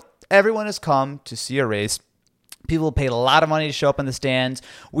 Like, everyone has come to see a race. People paid a lot of money to show up in the stands.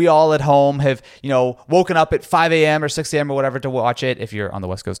 We all at home have, woken up at 5 a.m. or 6 a.m. or whatever to watch it if you're on the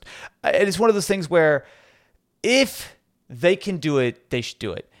West Coast. And it's one of those things where if they can do it, they should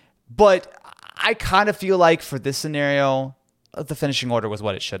do it. But I kind of feel like for this scenario, the finishing order was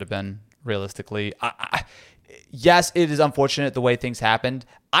what it should have been, realistically. Yes, it is unfortunate the way things happened.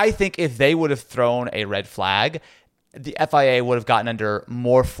 I think if they would have thrown a red flag, the FIA would have gotten under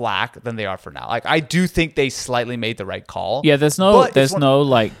more flack than they are for now. Like, I do think they slightly made the right call. Yeah, there's no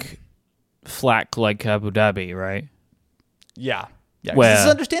like flack like Abu Dhabi, right? Yeah, where this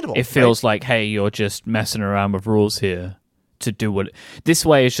is understandable. It feels like, hey, you're just messing around with rules here to do what. This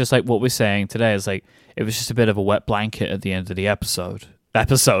way is just like what we're saying today is like it was just a bit of a wet blanket at the end of the episode at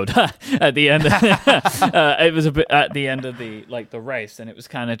the end. It was a bit at the end of the race, and it was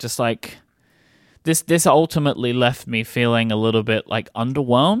kind of just like. This ultimately left me feeling a little bit like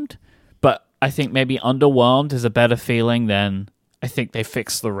underwhelmed, but I think maybe underwhelmed is a better feeling than I think they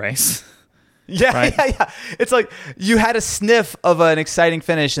fixed the race. Yeah, right? yeah. It's like you had a sniff of an exciting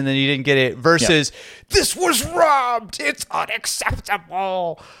finish and then you didn't get it versus this was robbed. It's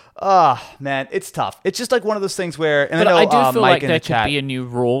unacceptable. Man, it's tough. It's just like one of those things where, and but I know I do feel Mike like there could be a new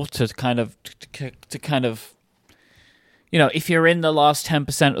rule to kind of, if you're in the last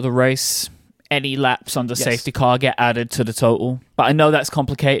 10% of the race, any laps under safety car get added to the total. But I know that's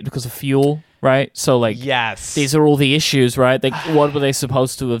complicated because of fuel, right? So, these are all the issues, right? What were they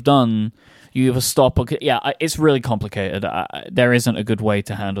supposed to have done? You either stop or... Yeah, it's really complicated. There isn't a good way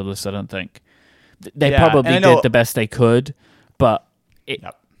to handle this, I don't think. They probably did the best they could, but,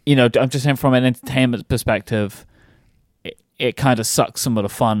 I'm just saying from an entertainment perspective, it kind of sucks some of the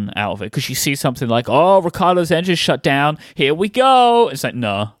fun out of it. Because you see something like, Ricardo's engine shut down. Here we go. It's like,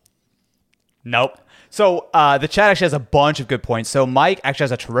 no. Nope. So the chat actually has a bunch of good points. So Mike actually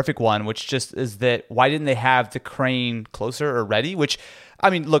has a terrific one, which just is that why didn't they have the crane closer or ready? Which, I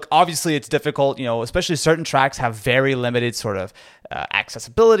mean, look, obviously it's difficult, especially certain tracks have very limited sort of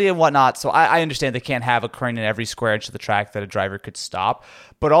accessibility and whatnot. So I understand they can't have a crane in every square inch of the track that a driver could stop.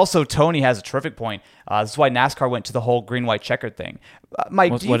 But also Tony has a terrific point. This is why NASCAR went to the whole green, white, checkered thing.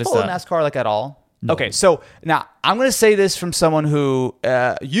 Mike, do you follow NASCAR like at all? No. Okay, so now I'm going to say this from someone who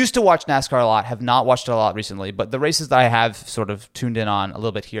used to watch NASCAR a lot, have not watched it a lot recently, but the races that I have sort of tuned in on a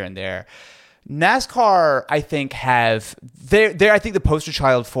little bit here and there, NASCAR, I think, they're I think the poster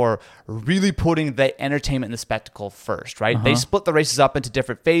child for really putting the entertainment and the spectacle first, right? They split the races up into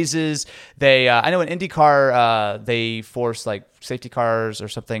different phases. They, I know in IndyCar, they force like safety cars or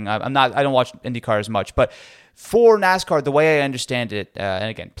something. I don't watch IndyCar as much, but for NASCAR, the way I understand it,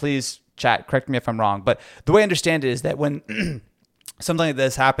 and again, please chat, correct me if I'm wrong, but the way I understand it is that when something like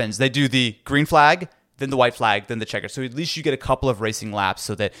this happens, they do the green flag, then the white flag, then the checker. So at least you get a couple of racing laps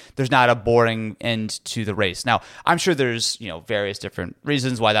so that there's not a boring end to the race. Now, I'm sure there's, various different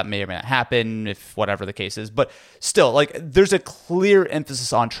reasons why that may or may not happen, if whatever the case is, but still, like, there's a clear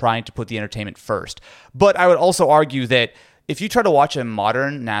emphasis on trying to put the entertainment first. But I would also argue that if you try to watch a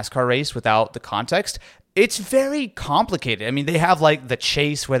modern NASCAR race without the context, it's very complicated. I mean, they have like the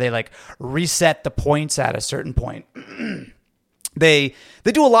chase where they like reset the points at a certain point. They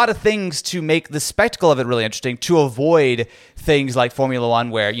do a lot of things to make the spectacle of it really interesting, to avoid things like Formula One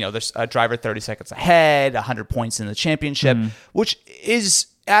where, there's a driver 30 seconds ahead, 100 points in the championship, which is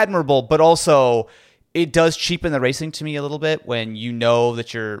admirable, but also it does cheapen the racing to me a little bit when you know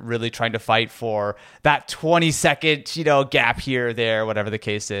that you're really trying to fight for that 20-second, gap here or there, whatever the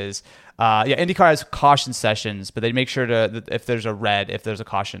case is. IndyCar has caution sessions, but they make sure if there's a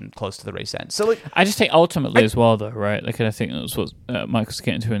caution close to the race end. So I just think ultimately as well, though, right? Like, I think that's what Mike was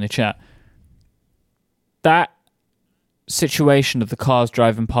getting to in the chat. That situation of the cars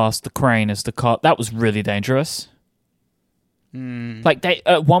driving past the crane as the car, that was really dangerous. Like, they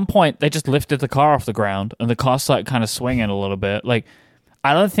at one point they just lifted the car off the ground and the car started kind of swinging a little bit. Like,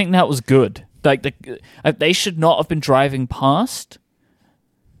 I don't think that was good. Like, they should not have been driving past.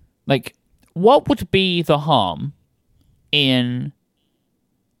 Like, what would be the harm in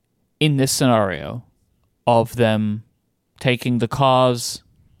this scenario of them taking the cars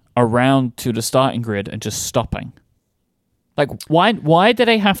around to the starting grid and just stopping? Like, why do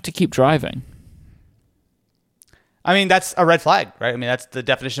they have to keep driving? I mean, that's a red flag, right? I mean, that's the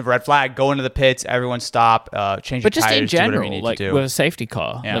definition of a red flag. Go into the pits, everyone stop, change your tires, in general, do whatever you need like, to do. With a safety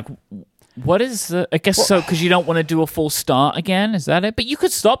car, like, what is the... I guess so, because you don't want to do a full start again, is that it? But you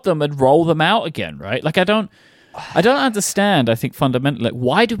could stop them and roll them out again, right? Like, I don't understand, I think, fundamentally, like,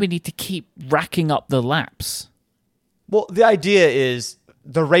 why do we need to keep racking up the laps? Well, the idea is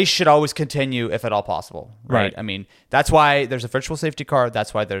the race should always continue if at all possible, right? I mean, that's why there's a virtual safety car.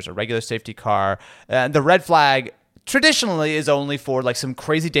 That's why there's a regular safety car. And the red flag traditionally is only for like some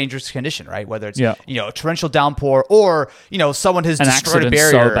crazy dangerous condition, right? Whether it's a torrential downpour or someone has destroyed a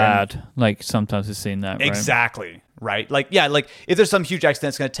barrier. So bad, like sometimes we've seen that. Exactly, right? Like if there's some huge accident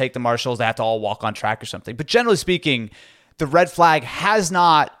that's going to take the marshals, they have to all walk on track or something. But generally speaking, the red flag has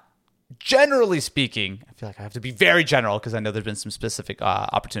not. Generally speaking, I feel like I have to be very general because I know there's been some specific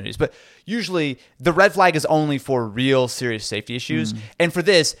opportunities, but usually the red flag is only for real serious safety issues. And for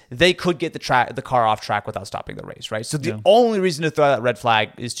this, they could get the car off track without stopping the race, right? So the only reason to throw that red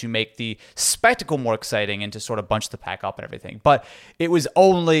flag is to make the spectacle more exciting and to sort of bunch the pack up and everything. But it was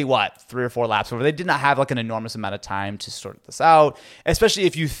only, 3 or 4 laps where they did not have like an enormous amount of time to sort this out, especially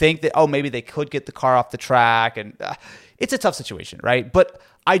if you think that, maybe they could get the car off the track. And it's a tough situation, right? But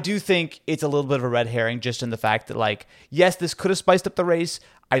I do think it's a little bit of a red herring just in the fact that, like, yes, this could have spiced up the race.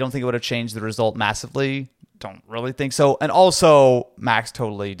 I don't think it would have changed the result massively. Don't really think so. And also, Max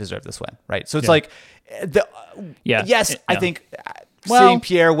totally deserved this win, right? So it's I think seeing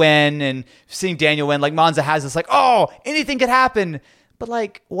Pierre win and seeing Daniel win, like Monza has this, like, anything could happen. But,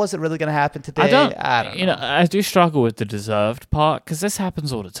 like, was it really going to happen today? I don't know. I do struggle with the deserved part because this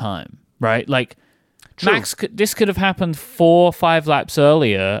happens all the time, right? Like, True. This could have happened 4 or 5 laps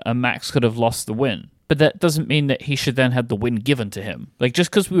earlier, and Max could have lost the win. But that doesn't mean that he should then have the win given to him. Like,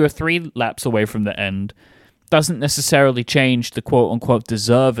 just because we were 3 laps away from the end doesn't necessarily change the quote-unquote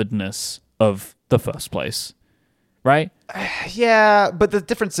deservedness of the first place, right? Yeah, but the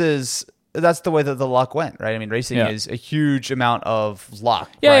difference is that's the way that the luck went, right? I mean, racing is a huge amount of luck,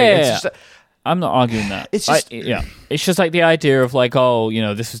 right? Yeah. I'm not arguing that. It's just it's just like the idea of like, oh,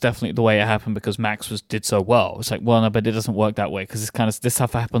 this was definitely the way it happened because Max did so well. It's like, well, no, but it doesn't work that way because this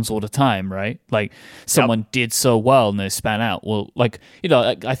stuff happens all the time, right? Like someone did so well and they span out. Well, like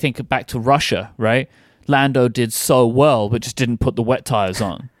I think back to Russia, right? Lando did so well, but just didn't put the wet tires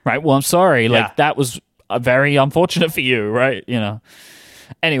on, right? Well, I'm sorry, like that was very unfortunate for you, right?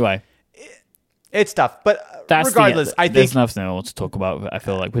 Anyway. It's tough, but regardless, I think there's nothing else to talk about. I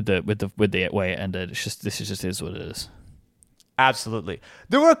feel like with the way it ended, this just is what it is. Absolutely.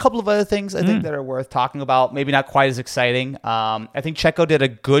 There were a couple of other things I think that are worth talking about. Maybe not quite as exciting. I think Checo did a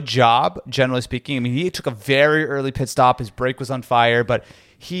good job, generally speaking. I mean, he took a very early pit stop. His brake was on fire, but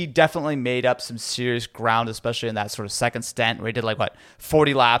he definitely made up some serious ground, especially in that sort of second stint where he did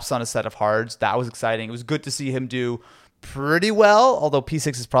 40 laps on a set of hards. That was exciting. It was good to see him do pretty well, although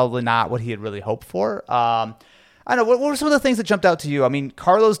P6 is probably not what he had really hoped for. I don't know. What were some of the things that jumped out to you? I mean,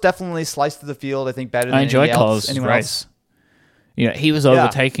 Carlos definitely sliced through the field, I think, better than anyone else. Anyone else? He was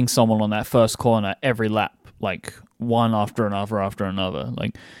overtaking someone on that first corner every lap, like one after another.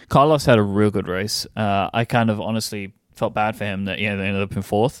 Like Carlos had a real good race. I kind of honestly felt bad for him that they ended up in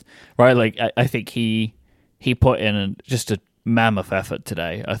fourth, right? Like I think he put in just a mammoth effort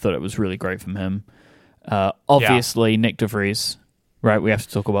today. I thought it was really great from him. Obviously, Nick de Vries, right? We have to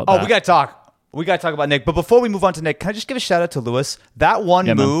talk about that. Oh, we got to talk about Nick. But before we move on to Nick, can I just give a shout out to Lewis? That one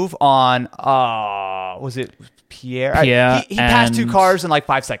move on, was it Pierre? Pierre he passed two cars in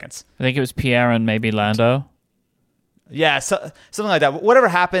 5 seconds. I think it was Pierre and maybe Lando. Yeah, something like that. Whatever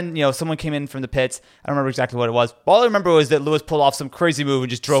happened, someone came in from the pits. I don't remember exactly what it was. All I remember was that Lewis pulled off some crazy move and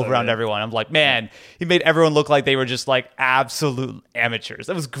just drove around everyone. I'm like, man, he made everyone look like they were just absolute amateurs.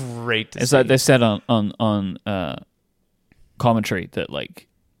 That was great to see. It's like they said on commentary that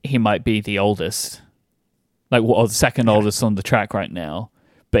he might be the oldest, or the second oldest on the track right now,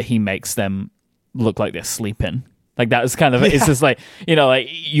 but he makes them look like they're sleeping. That was kind of it's just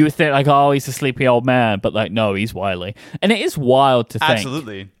you would think oh, he's a sleepy old man, but no, he's wily. And it is wild to think,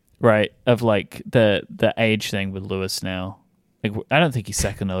 absolutely, right, of the age thing with Lewis now. I don't think he's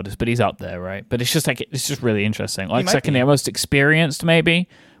second oldest, but he's up there, right? But it's just it's just really interesting. Second most experienced, maybe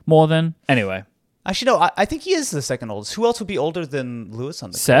more than anyway. Actually, no, I think he is the second oldest. Who else would be older than Lewis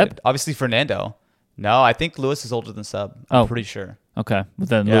on the Seb? grid? Obviously, Fernando. No, I think Lewis is older than Seb. I'm pretty sure. Okay, well,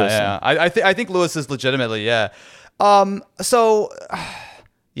 then Lewis. Yeah. I think Lewis is legitimately, So,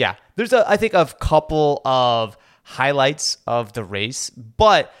 there's I think a couple of highlights of the race,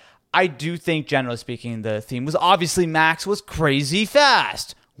 but I do think, generally speaking, the theme was obviously Max was crazy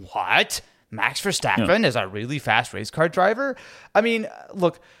fast. What? Max Verstappen is a really fast race car driver? I mean,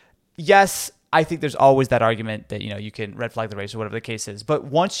 look, yes, I think there's always that argument that, you can red flag the race or whatever the case is. But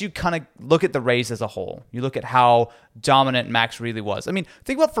once you kind of look at the race as a whole, you look at how dominant Max really was. I mean,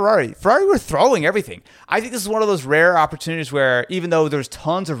 think about Ferrari. Ferrari were throwing everything. I think this is one of those rare opportunities where even though there's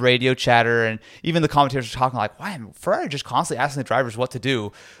tons of radio chatter and even the commentators are talking why Ferrari just constantly asking the drivers what to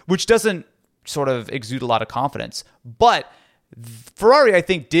do, which doesn't sort of exude a lot of confidence. But Ferrari, I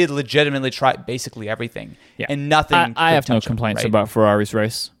think, did legitimately try basically everything. Yeah. And nothing. I have no complaints about Ferrari's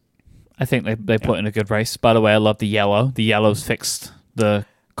race. I think they put in a good race. By the way, I love the yellow. The yellow's fixed the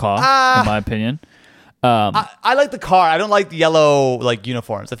car, in my opinion. I like the car. I don't like the yellow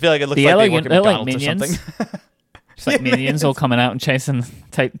uniforms. I feel like it looks like they work at McDonald's or something. Just minions all coming out and changing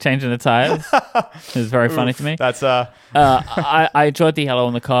the tires. It's very funny to me. That's I enjoyed the yellow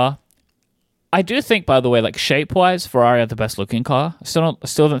on the car. I do think, by the way, shape wise, Ferrari had the best looking car. I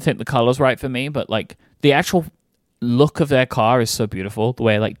still don't think the color's right for me, but the actual look of their car is so beautiful. The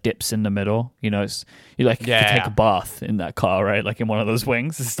way it dips in the middle, it's you could take a bath in that car, right? In one of those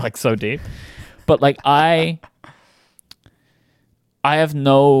wings, it's so deep. But I have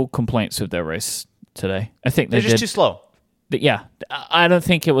no complaints with their race today. I think they're just too slow. Yeah, I don't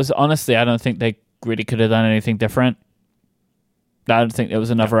think it was. Honestly, I don't think they really could have done anything different. I don't think there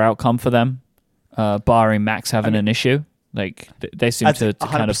was another outcome for them, barring Max having an issue. They seem to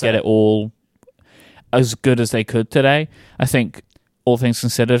kind of get it all as good as they could today. I think, all things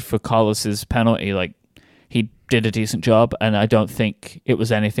considered, for Carlos's penalty, he did a decent job, and I don't think it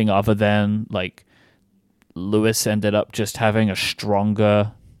was anything other than Lewis ended up just having a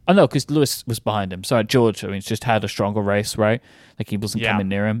stronger. Oh no, because Lewis was behind him. Sorry, George. Just had a stronger race, right? He wasn't coming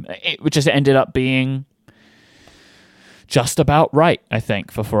near him. It just ended up being just about right, I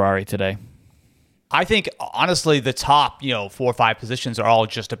think, for Ferrari today. I think, honestly, the top, 4 or 5 positions are all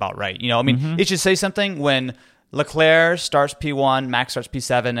just about right. It should say something when Leclerc starts P1, Max starts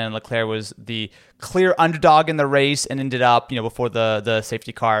P7, and Leclerc was the clear underdog in the race and ended up, before the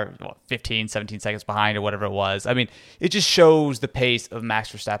safety car, 15, 17 seconds behind or whatever it was. I mean, it just shows the pace of Max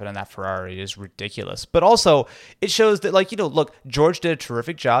Verstappen and that Ferrari is ridiculous. But also, it shows that, look, George did a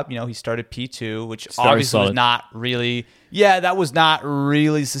terrific job. He started P2, which obviously was not really... Yeah, that was not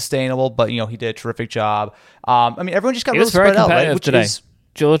really sustainable, but, he did a terrific job. Everyone just got really spread out, right? Which today.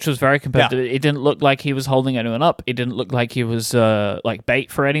 George was very competitive. Yeah. It didn't look like he was holding anyone up. It didn't look like he was bait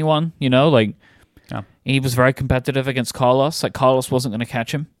for anyone. He was very competitive against Carlos. Carlos wasn't going to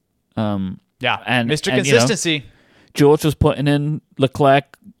catch him. And Mr. Consistency. George was putting in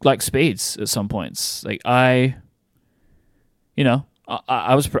Leclerc speeds at some points. I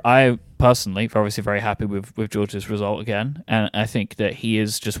was personally obviously very happy with George's result again, and I think that he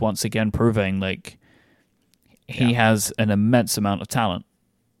is just once again proving he has an immense amount of talent.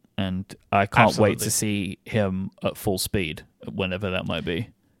 And I can't wait to see him at full speed, whenever that might be.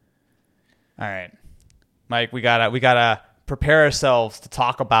 All right, Mike, we gotta prepare ourselves to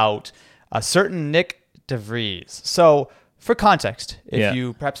talk about a certain Nick DeVries. So, for context, if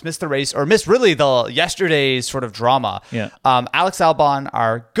you perhaps missed the race or missed really yesterday's sort of drama, Alex Albon,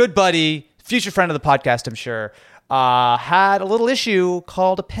 our good buddy, future friend of the podcast, I'm sure, had a little issue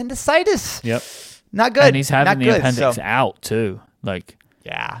called appendicitis. Yep, not good. And he's having the appendix out too.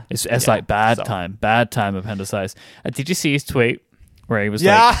 Yeah, it's bad time appendicitis. Did you see his tweet where he was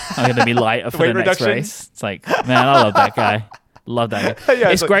I'm going to be lighter for the next race? It's man, I love that guy. Love that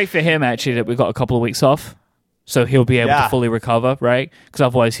guy. It's great for him actually that we got a couple of weeks off, so he'll be able to fully recover, right? Because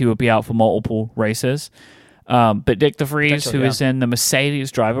otherwise he would be out for multiple races. But Nick DeVries, who is in the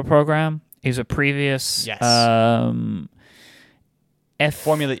Mercedes driver program, he's a previous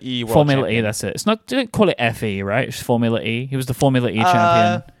Formula E world Formula champion. E, that's it. It's not. Didn't call it FE, right? It's Formula E. He was the Formula E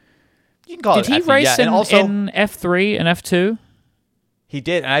champion. You can call it FE. Did he race in F3 and F2? He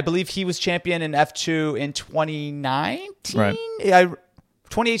did, and I believe he was champion in F2 in 2019. Right.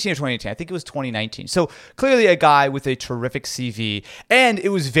 2018 or 2018. I think it was 2019. So clearly a guy with a terrific CV, and it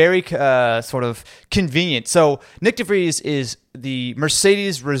was very sort of convenient. So Nick DeVries is the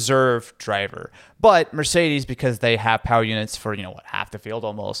Mercedes reserve driver, but Mercedes, because they have power units for half the field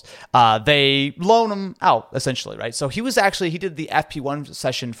almost, they loan him out essentially, right? So he did the FP1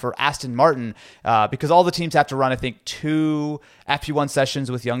 session for Aston Martin because all the teams have to run, I think, 2 FP1 sessions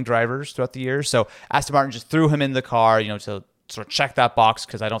with young drivers throughout the year. So Aston Martin just threw him in the car, to sort of check that box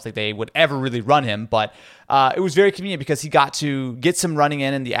because I don't think they would ever really run him. But it was very convenient because he got to get some running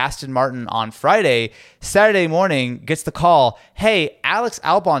in the Aston Martin on Friday. Saturday morning, gets the call, hey, Alex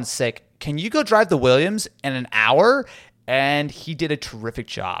Albon's sick. Can you go drive the Williams in an hour? And he did a terrific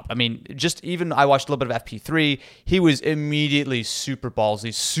job. I watched a little bit of FP3. He was immediately super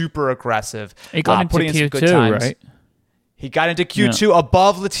ballsy, super aggressive. He got into putting in some good times. Right? He got into Q2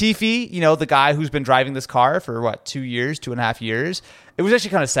 above Latifi, the guy who's been driving this car for 2.5 years. It was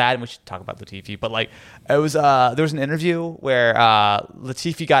actually kind of sad, and we should talk about Latifi, but it was there was an interview where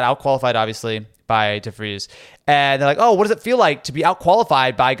Latifi got out-qualified, obviously, by DeVries, and they're like, oh, what does it feel like to be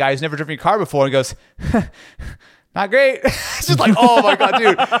out-qualified by a guy who's never driven a car before? And he goes, not great. It's just oh my God,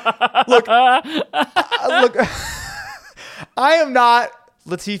 dude. Look, I am not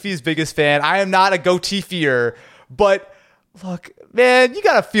Latifi's biggest fan. I am not a Go-Tifier, but look, man, you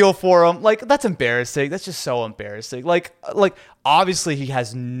gotta feel for him. That's embarrassing. That's just so embarrassing. Obviously he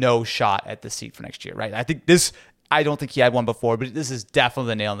has no shot at the seat for next year, right? I don't think he had one before, but this is definitely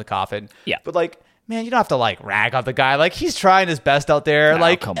the nail in the coffin. Yeah. But man, you don't have to rag on the guy. He's trying his best out there.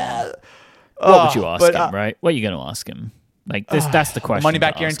 Come on. What would you ask him, right? What are you gonna ask him? That's the question. Money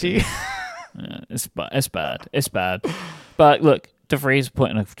back guarantee. It's bad. It's bad. But look, DeVries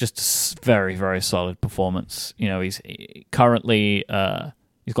put in just a very, very solid performance. He's currently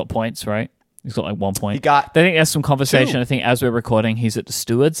he's got points, right? He's got 1 point. I think there's some conversation. 2. I think as we're recording, he's at the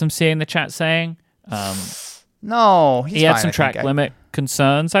stewards. I'm seeing the chat saying. No, he had some track limit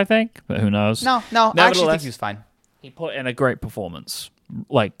concerns, I think, but who knows? No, I actually think he was fine. He put in a great performance,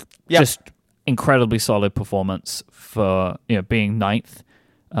 just incredibly solid performance for being 9th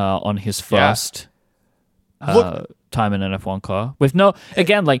on his first. Time in an F1 car with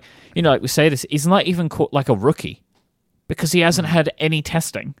we say this, he's not even like a rookie because he hasn't had any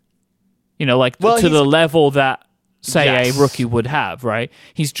testing, to the level that a rookie would have, right?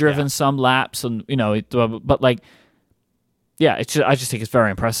 He's driven some laps and, but I just think it's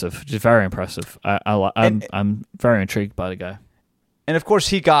very impressive. Just very impressive. I'm very intrigued by the guy. And of course,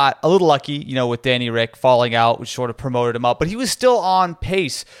 he got a little lucky, with Danny Rick falling out, which sort of promoted him up. But he was still on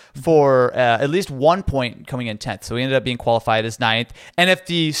pace for at least 1 point coming in 10th. So he ended up being qualified as 9th. And if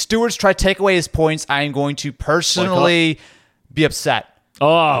the stewards try to take away his points, I am going to personally be upset.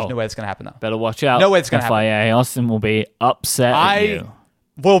 Oh, there's no way it's going to happen, though. Better watch out. No way it's going to happen. FIA, Austin will be upset at you.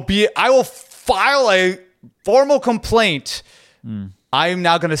 I will file a formal complaint. I'm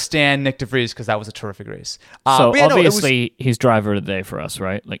now going to stand Nick DeVries because that was a terrific race. So obviously he's driver of the day for us,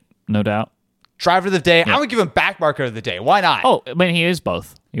 right? Like, no doubt. Driver of the day. Yeah. I would give him backmarker of the day. Why not? Oh, I mean, he is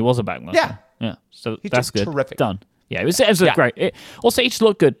both. He was a backmarker. Yeah. So that's good. Terrific. Done. Yeah, it was great. Also, he just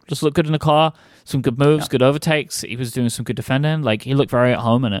looked good. Just looked good in the car. Some good moves, good overtakes. He was doing some good defending. Like, he looked very at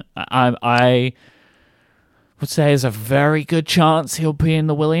home in it. I would say there's a very good chance he'll be in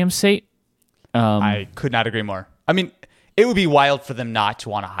the Williams seat. I could not agree more. I mean, it would be wild for them not to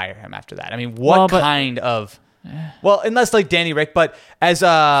want to hire him after that. I mean, kind of... Well, unless like Danny Rick, but as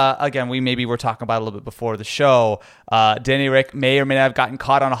again, we were talking about a little bit before the show. Danny Rick may or may not have gotten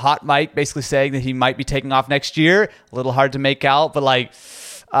caught on a hot mic, basically saying that he might be taking off next year. A little hard to make out, but like,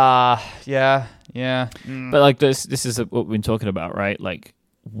 yeah. But like this is what we've been talking about, right? Like,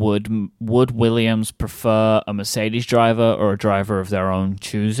 would Williams prefer a Mercedes driver or a driver of their own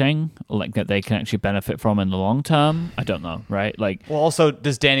choosing, like that they can actually benefit from in the long term? I don't know, right? Like, well, also,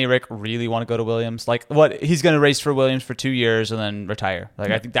 does Danny Rick really want to go to Williams? Like, what, he's going to race for Williams for 2 years and then retire? Like,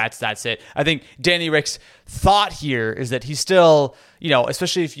 I think that's it. I think Danny Rick's thought here is that he's still,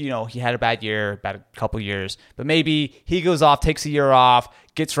 especially if he had a bad couple years, but maybe he goes off, takes a year off,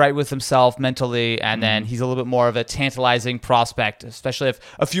 gets right with himself mentally, and then he's a little bit more of a tantalizing prospect, especially if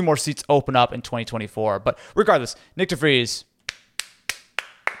a few more seats open up in 2024. But regardless, Nick DeVries,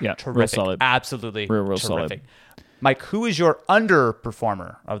 terrific. Real solid. Absolutely real terrific. solid. Mike, who is your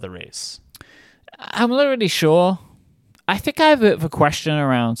underperformer of the race? I'm not really sure. I think I have a bit of a question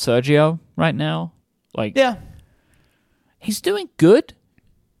around Sergio right now. Like, he's doing good,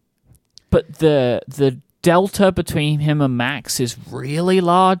 but the delta between him and Max is really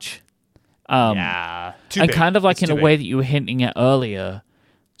large. Too and big. Kind of like in a way that you were hinting at earlier,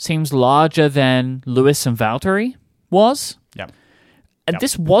 seems larger than Lewis and Valtteri was. And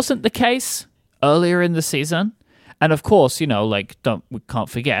this wasn't the case earlier in the season. And of course, we can't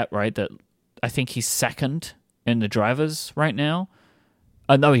forget, right, that I think he's second in the drivers right now.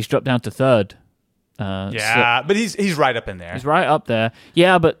 No, he's dropped down to third. But he's right up in there. He's right up there.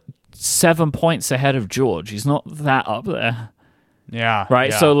 Yeah, but 7 points ahead of George. He's not that up there. Yeah.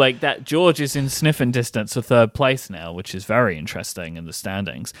 Right? Yeah. So, like, that George is in sniffing distance of third place now, which is very interesting in the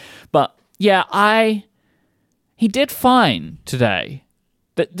standings. But, yeah, he did fine today.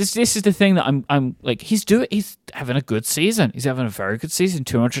 But this is the thing that I'm like, he's having a good season. He's having a very good season.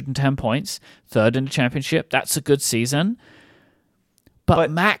 210 points, third in the championship. That's a good season.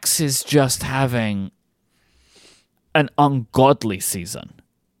 But Max is just having an ungodly season.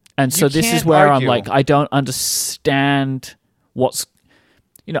 And so this is where I'm like, I don't understand what's...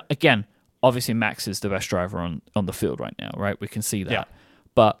 again, obviously Max is the best driver on the field right now, right? We can see that. Yeah.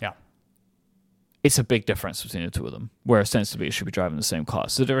 But it's a big difference between the two of them, where ostensibly it should be driving the same car.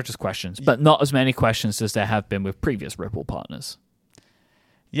 So there are just questions, but not as many questions as there have been with previous Red Bull partners.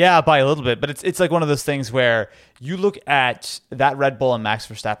 Yeah, by a little bit, but it's like one of those things where you look at that Red Bull in Max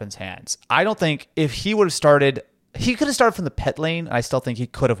Verstappen's hands. I don't think if he would have started... He could have started from the pit lane, and I still think he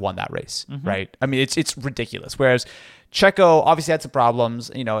could have won that race, right? I mean, it's ridiculous. Whereas Checo obviously had some problems.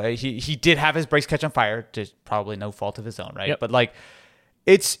 He did have his brakes catch on fire, to probably no fault of his own, right? Yep. But like,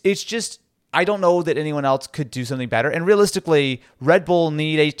 it's just, I don't know that anyone else could do something better. And realistically, Red Bull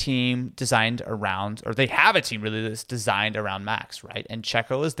need a team designed around, or they have a team really that's designed around Max, right? And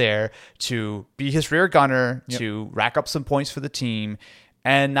Checo is there to be his rear gunner, to rack up some points for the team,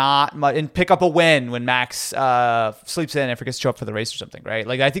 and pick up a win when Max sleeps in and forgets to show up for the race or something, right?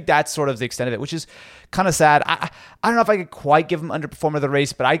 Like, I think that's sort of the extent of it, which is kind of sad. I don't know if I could quite give him underperformer of the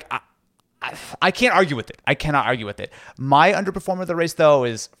race, but I can't argue with it. I cannot argue with it. My underperformer of the race, though,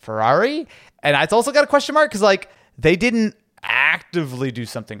 is Ferrari, and it's also got a question mark because, like, they didn't actively do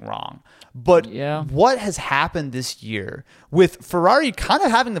something wrong. But what has happened this year with Ferrari kind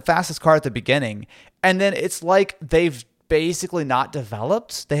of having the fastest car at the beginning, and then it's like they've basically not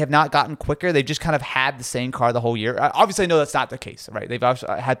developed. They have not gotten quicker. They've just kind of had the same car the whole year. Obviously, I know that's not the case, right? They've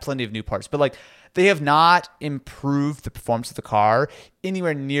also had plenty of new parts, but like, they have not improved the performance of the car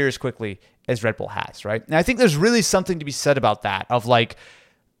anywhere near as quickly as Red Bull has, right? And I think there's really something to be said about that, of like,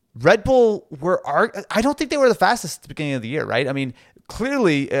 Red Bull I don't think they were the fastest at the beginning of the year, right? I mean,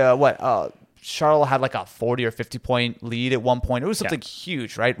 clearly, Charles had like a 40 or 50 point lead at one point. It was something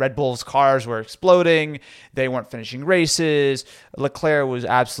huge, right? Red Bull's cars were exploding. They weren't finishing races. Leclerc was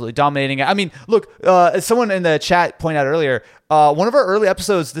absolutely dominating. I mean, look, as someone in the chat pointed out earlier, one of our early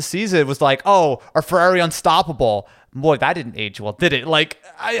episodes this season was like, oh, are Ferrari unstoppable? Boy, that didn't age well, did it? Like,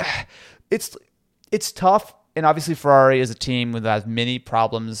 it's tough. And obviously Ferrari is a team that has many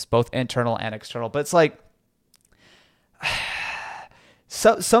problems, both internal and external. But it's like,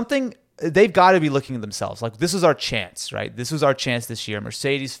 something they've got to be looking at themselves. Like, this was our chance, right? This was our chance this year.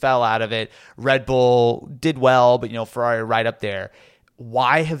 Mercedes fell out of it. Red Bull did well, but Ferrari right up there.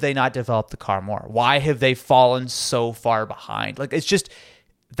 Why have they not developed the car more? Why have they fallen so far behind? Like, it's just,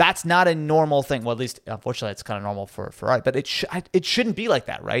 that's not a normal thing. Well, at least, unfortunately, it's kind of normal for Ferrari, but it shouldn't be like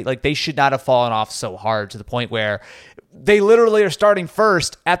that, right? Like, they should not have fallen off so hard to the point where they literally are starting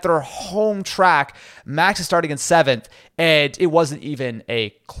first at their home track. Max is starting in seventh, and it wasn't even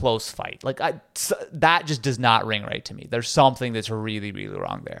a close fight. Like, that just does not ring right to me. There's something that's really, really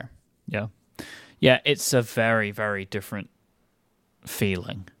wrong there. Yeah. Yeah, it's a very, very different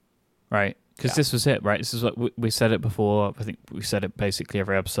feeling, right? Because this was it, right? This is what we said it before. I think we said it basically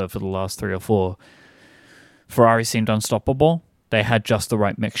every episode for the last 3 or 4. Ferrari seemed unstoppable. They had just the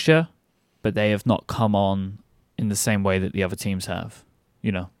right mixture, but they have not come on in the same way that the other teams have.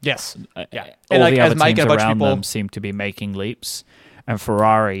 Yes. Yeah. All the other teams around them seem to be making leaps, and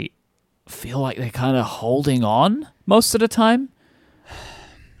Ferrari feel like they're kind of holding on most of the time.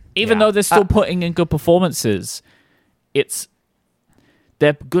 Even though they're still putting in good performances,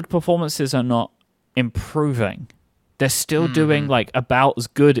 their good performances are not improving. They're still doing like about as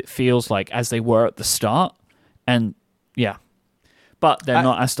good, it feels like, as they were at the start. And but they're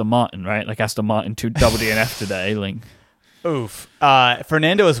not Aston Martin, right? Like Aston Martin 2 WDNF today. Like, oof.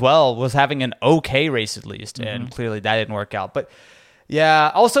 Fernando as well was having an okay race at least, and clearly that didn't work out. But yeah,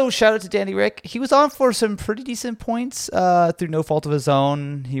 also shout out to Danny Rick. He was on for some pretty decent points through no fault of his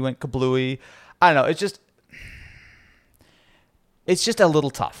own. He went kablooey. I don't know. It's just a little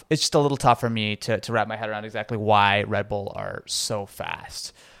tough. It's just a little tough for me to wrap my head around exactly why Red Bull are so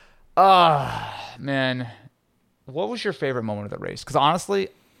fast. Man. What was your favorite moment of the race? Because honestly,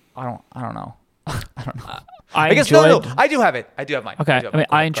 I don't know. I don't know. I guess no. I do have it. I do have mine. Okay.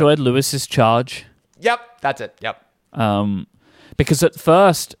 I enjoyed Lewis's charge. Yep. That's it. Yep. Because at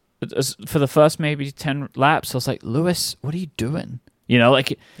first, for the first maybe 10 laps, I was like, Lewis, what are you doing?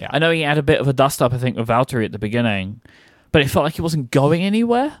 I know he had a bit of a dust up, I think, with Valtteri at the beginning, but it felt like he wasn't going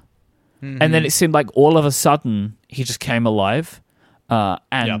anywhere. And then it seemed like all of a sudden he just came alive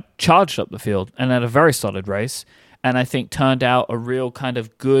and charged up the field and had a very solid race. And I think turned out a real kind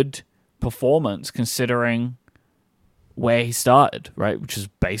of good performance considering where he started, right? Which is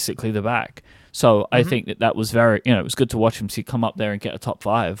basically the back. So I think that was very, it was good to watch him come up there and get a top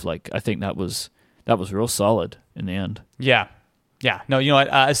 5. Like, I think that was real solid in the end. Yeah. Yeah. No, you know what?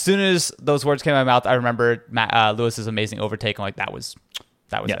 As soon as those words came out of my mouth, I remembered Lewis's amazing overtake. I'm like, that was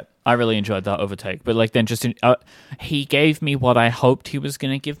it. I really enjoyed that overtake. But like then he gave me what I hoped he was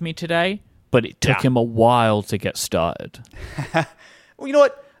going to give me today, but it took him a while to get started. Well, you know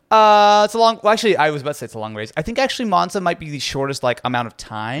what? It's a long. Well, actually, I was about to say it's a long race. I think actually Monza might be the shortest amount of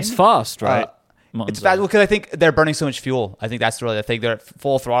time. It's fast, right? It's fast because I think they're burning so much fuel. I think that's really the thing. They're at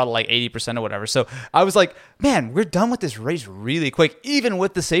full throttle, like 80% or whatever. So I was like, man, we're done with this race really quick. Even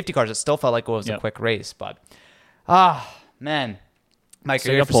with the safety cars, it still felt like it was a quick race. But man. Mike,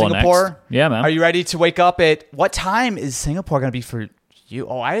 are you ready for Singapore? Next. Yeah, man. Are you ready to wake up at what time is Singapore going to be for you?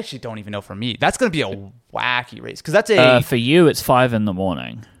 Oh, I actually don't even know for me. That's going to be a wacky race because that's for you, it's 5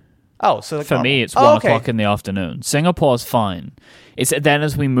 a.m. Oh, so for me, it's 1 o'clock in the afternoon. Singapore's fine. It's then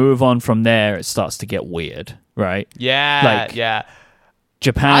as we move on from there, it starts to get weird, right? Yeah,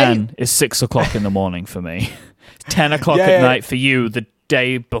 Japan is 6 o'clock in the morning for me. 10 o'clock at night for you. The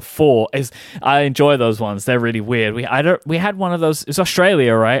day before I enjoy those ones. They're really weird. We had one of those. It's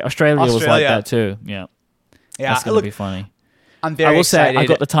Australia, right? Australia was like that too. Yeah. That's gonna be funny. I'm very excited. Say I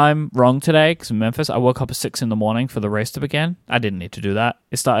got the time wrong today because in Memphis I woke up at 6 a.m. for the race to begin. I didn't need to do that.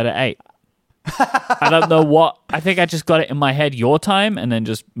 It started at 8. I don't know what. I think I just got it in my head your time and then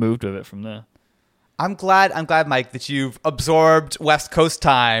just moved with it from there. I'm glad, Mike, that you've absorbed West Coast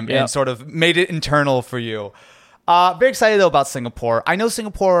time and sort of made it internal for you. Very excited, though, about Singapore. I know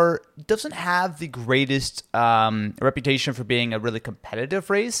Singapore doesn't have the greatest reputation for being a really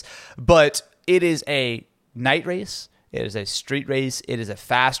competitive race, but it is a night race. It is a street race. It is a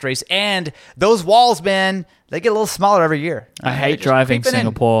fast race. And those walls, man, they get a little smaller every year. I hate driving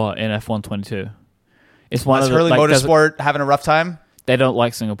Singapore in F122. It's one of the... Hurley Motorsport having a rough time? They don't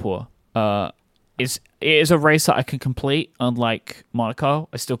like Singapore. it is a race that I can complete. Unlike Monaco,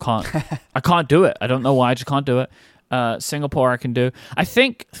 I still can't. I can't do it. I don't know why. I just can't do it. Singapore, I can do. I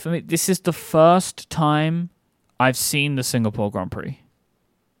think for me, this is the first time I've seen the Singapore Grand Prix.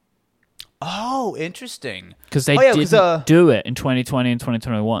 Oh, interesting. Because they didn't do it in 2020 and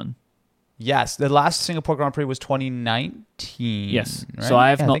 2021. Yes, the last Singapore Grand Prix was 2019. Yes, right? so I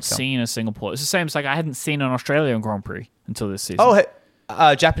have not seen a Singapore. It's the same. It's like I hadn't seen an Australian Grand Prix until this season. Oh, hey,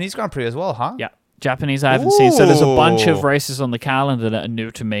 Japanese Grand Prix as well, huh? Yeah, Japanese I haven't seen. So there's a bunch of races on the calendar that are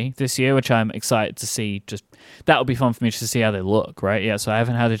new to me this year, which I'm excited to see. Just that would be fun for me just to see how they look, right? Yeah, so I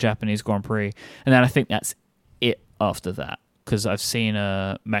haven't had a Japanese Grand Prix, and then I think that's it after that because I've seen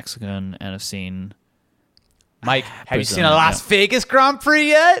a Mexican and I've seen. Mike, have you seen a Las Vegas Grand Prix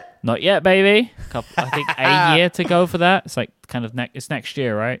yet? Not yet, baby. I think a year to go for that. It's like kind of it's next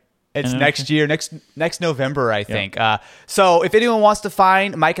year, right? It's next year, next November, I think. So if anyone wants to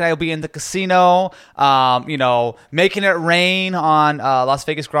find Mike and I will be in the casino, making it rain on Las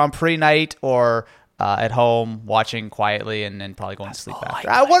Vegas Grand Prix night, or at home watching quietly and then probably going to sleep after.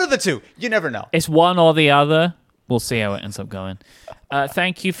 One of the two. You never know. It's one or the other. We'll see how it ends up going.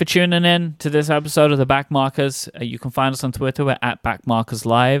 Thank you for tuning in to this episode of The Backmarkers. You can find us on Twitter. We're at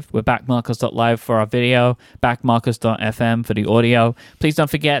BackmarkersLive. We're backmarkers.live for our video, backmarkers.fm for the audio. Please don't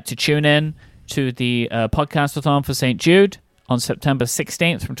forget to tune in to the podcast-a-thon for St. Jude on September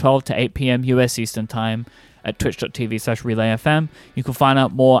 16th from 12 to 8 p.m. U.S. Eastern Time at twitch.tv/RelayFM. You can find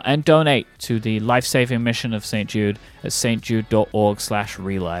out more and donate to the life-saving mission of St. Jude at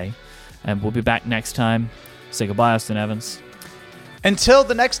stjude.org/relay. And we'll be back next time. Say goodbye, Austin Evans. Until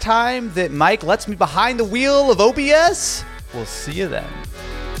the next time that Mike lets me behind the wheel of OBS, we'll see you then.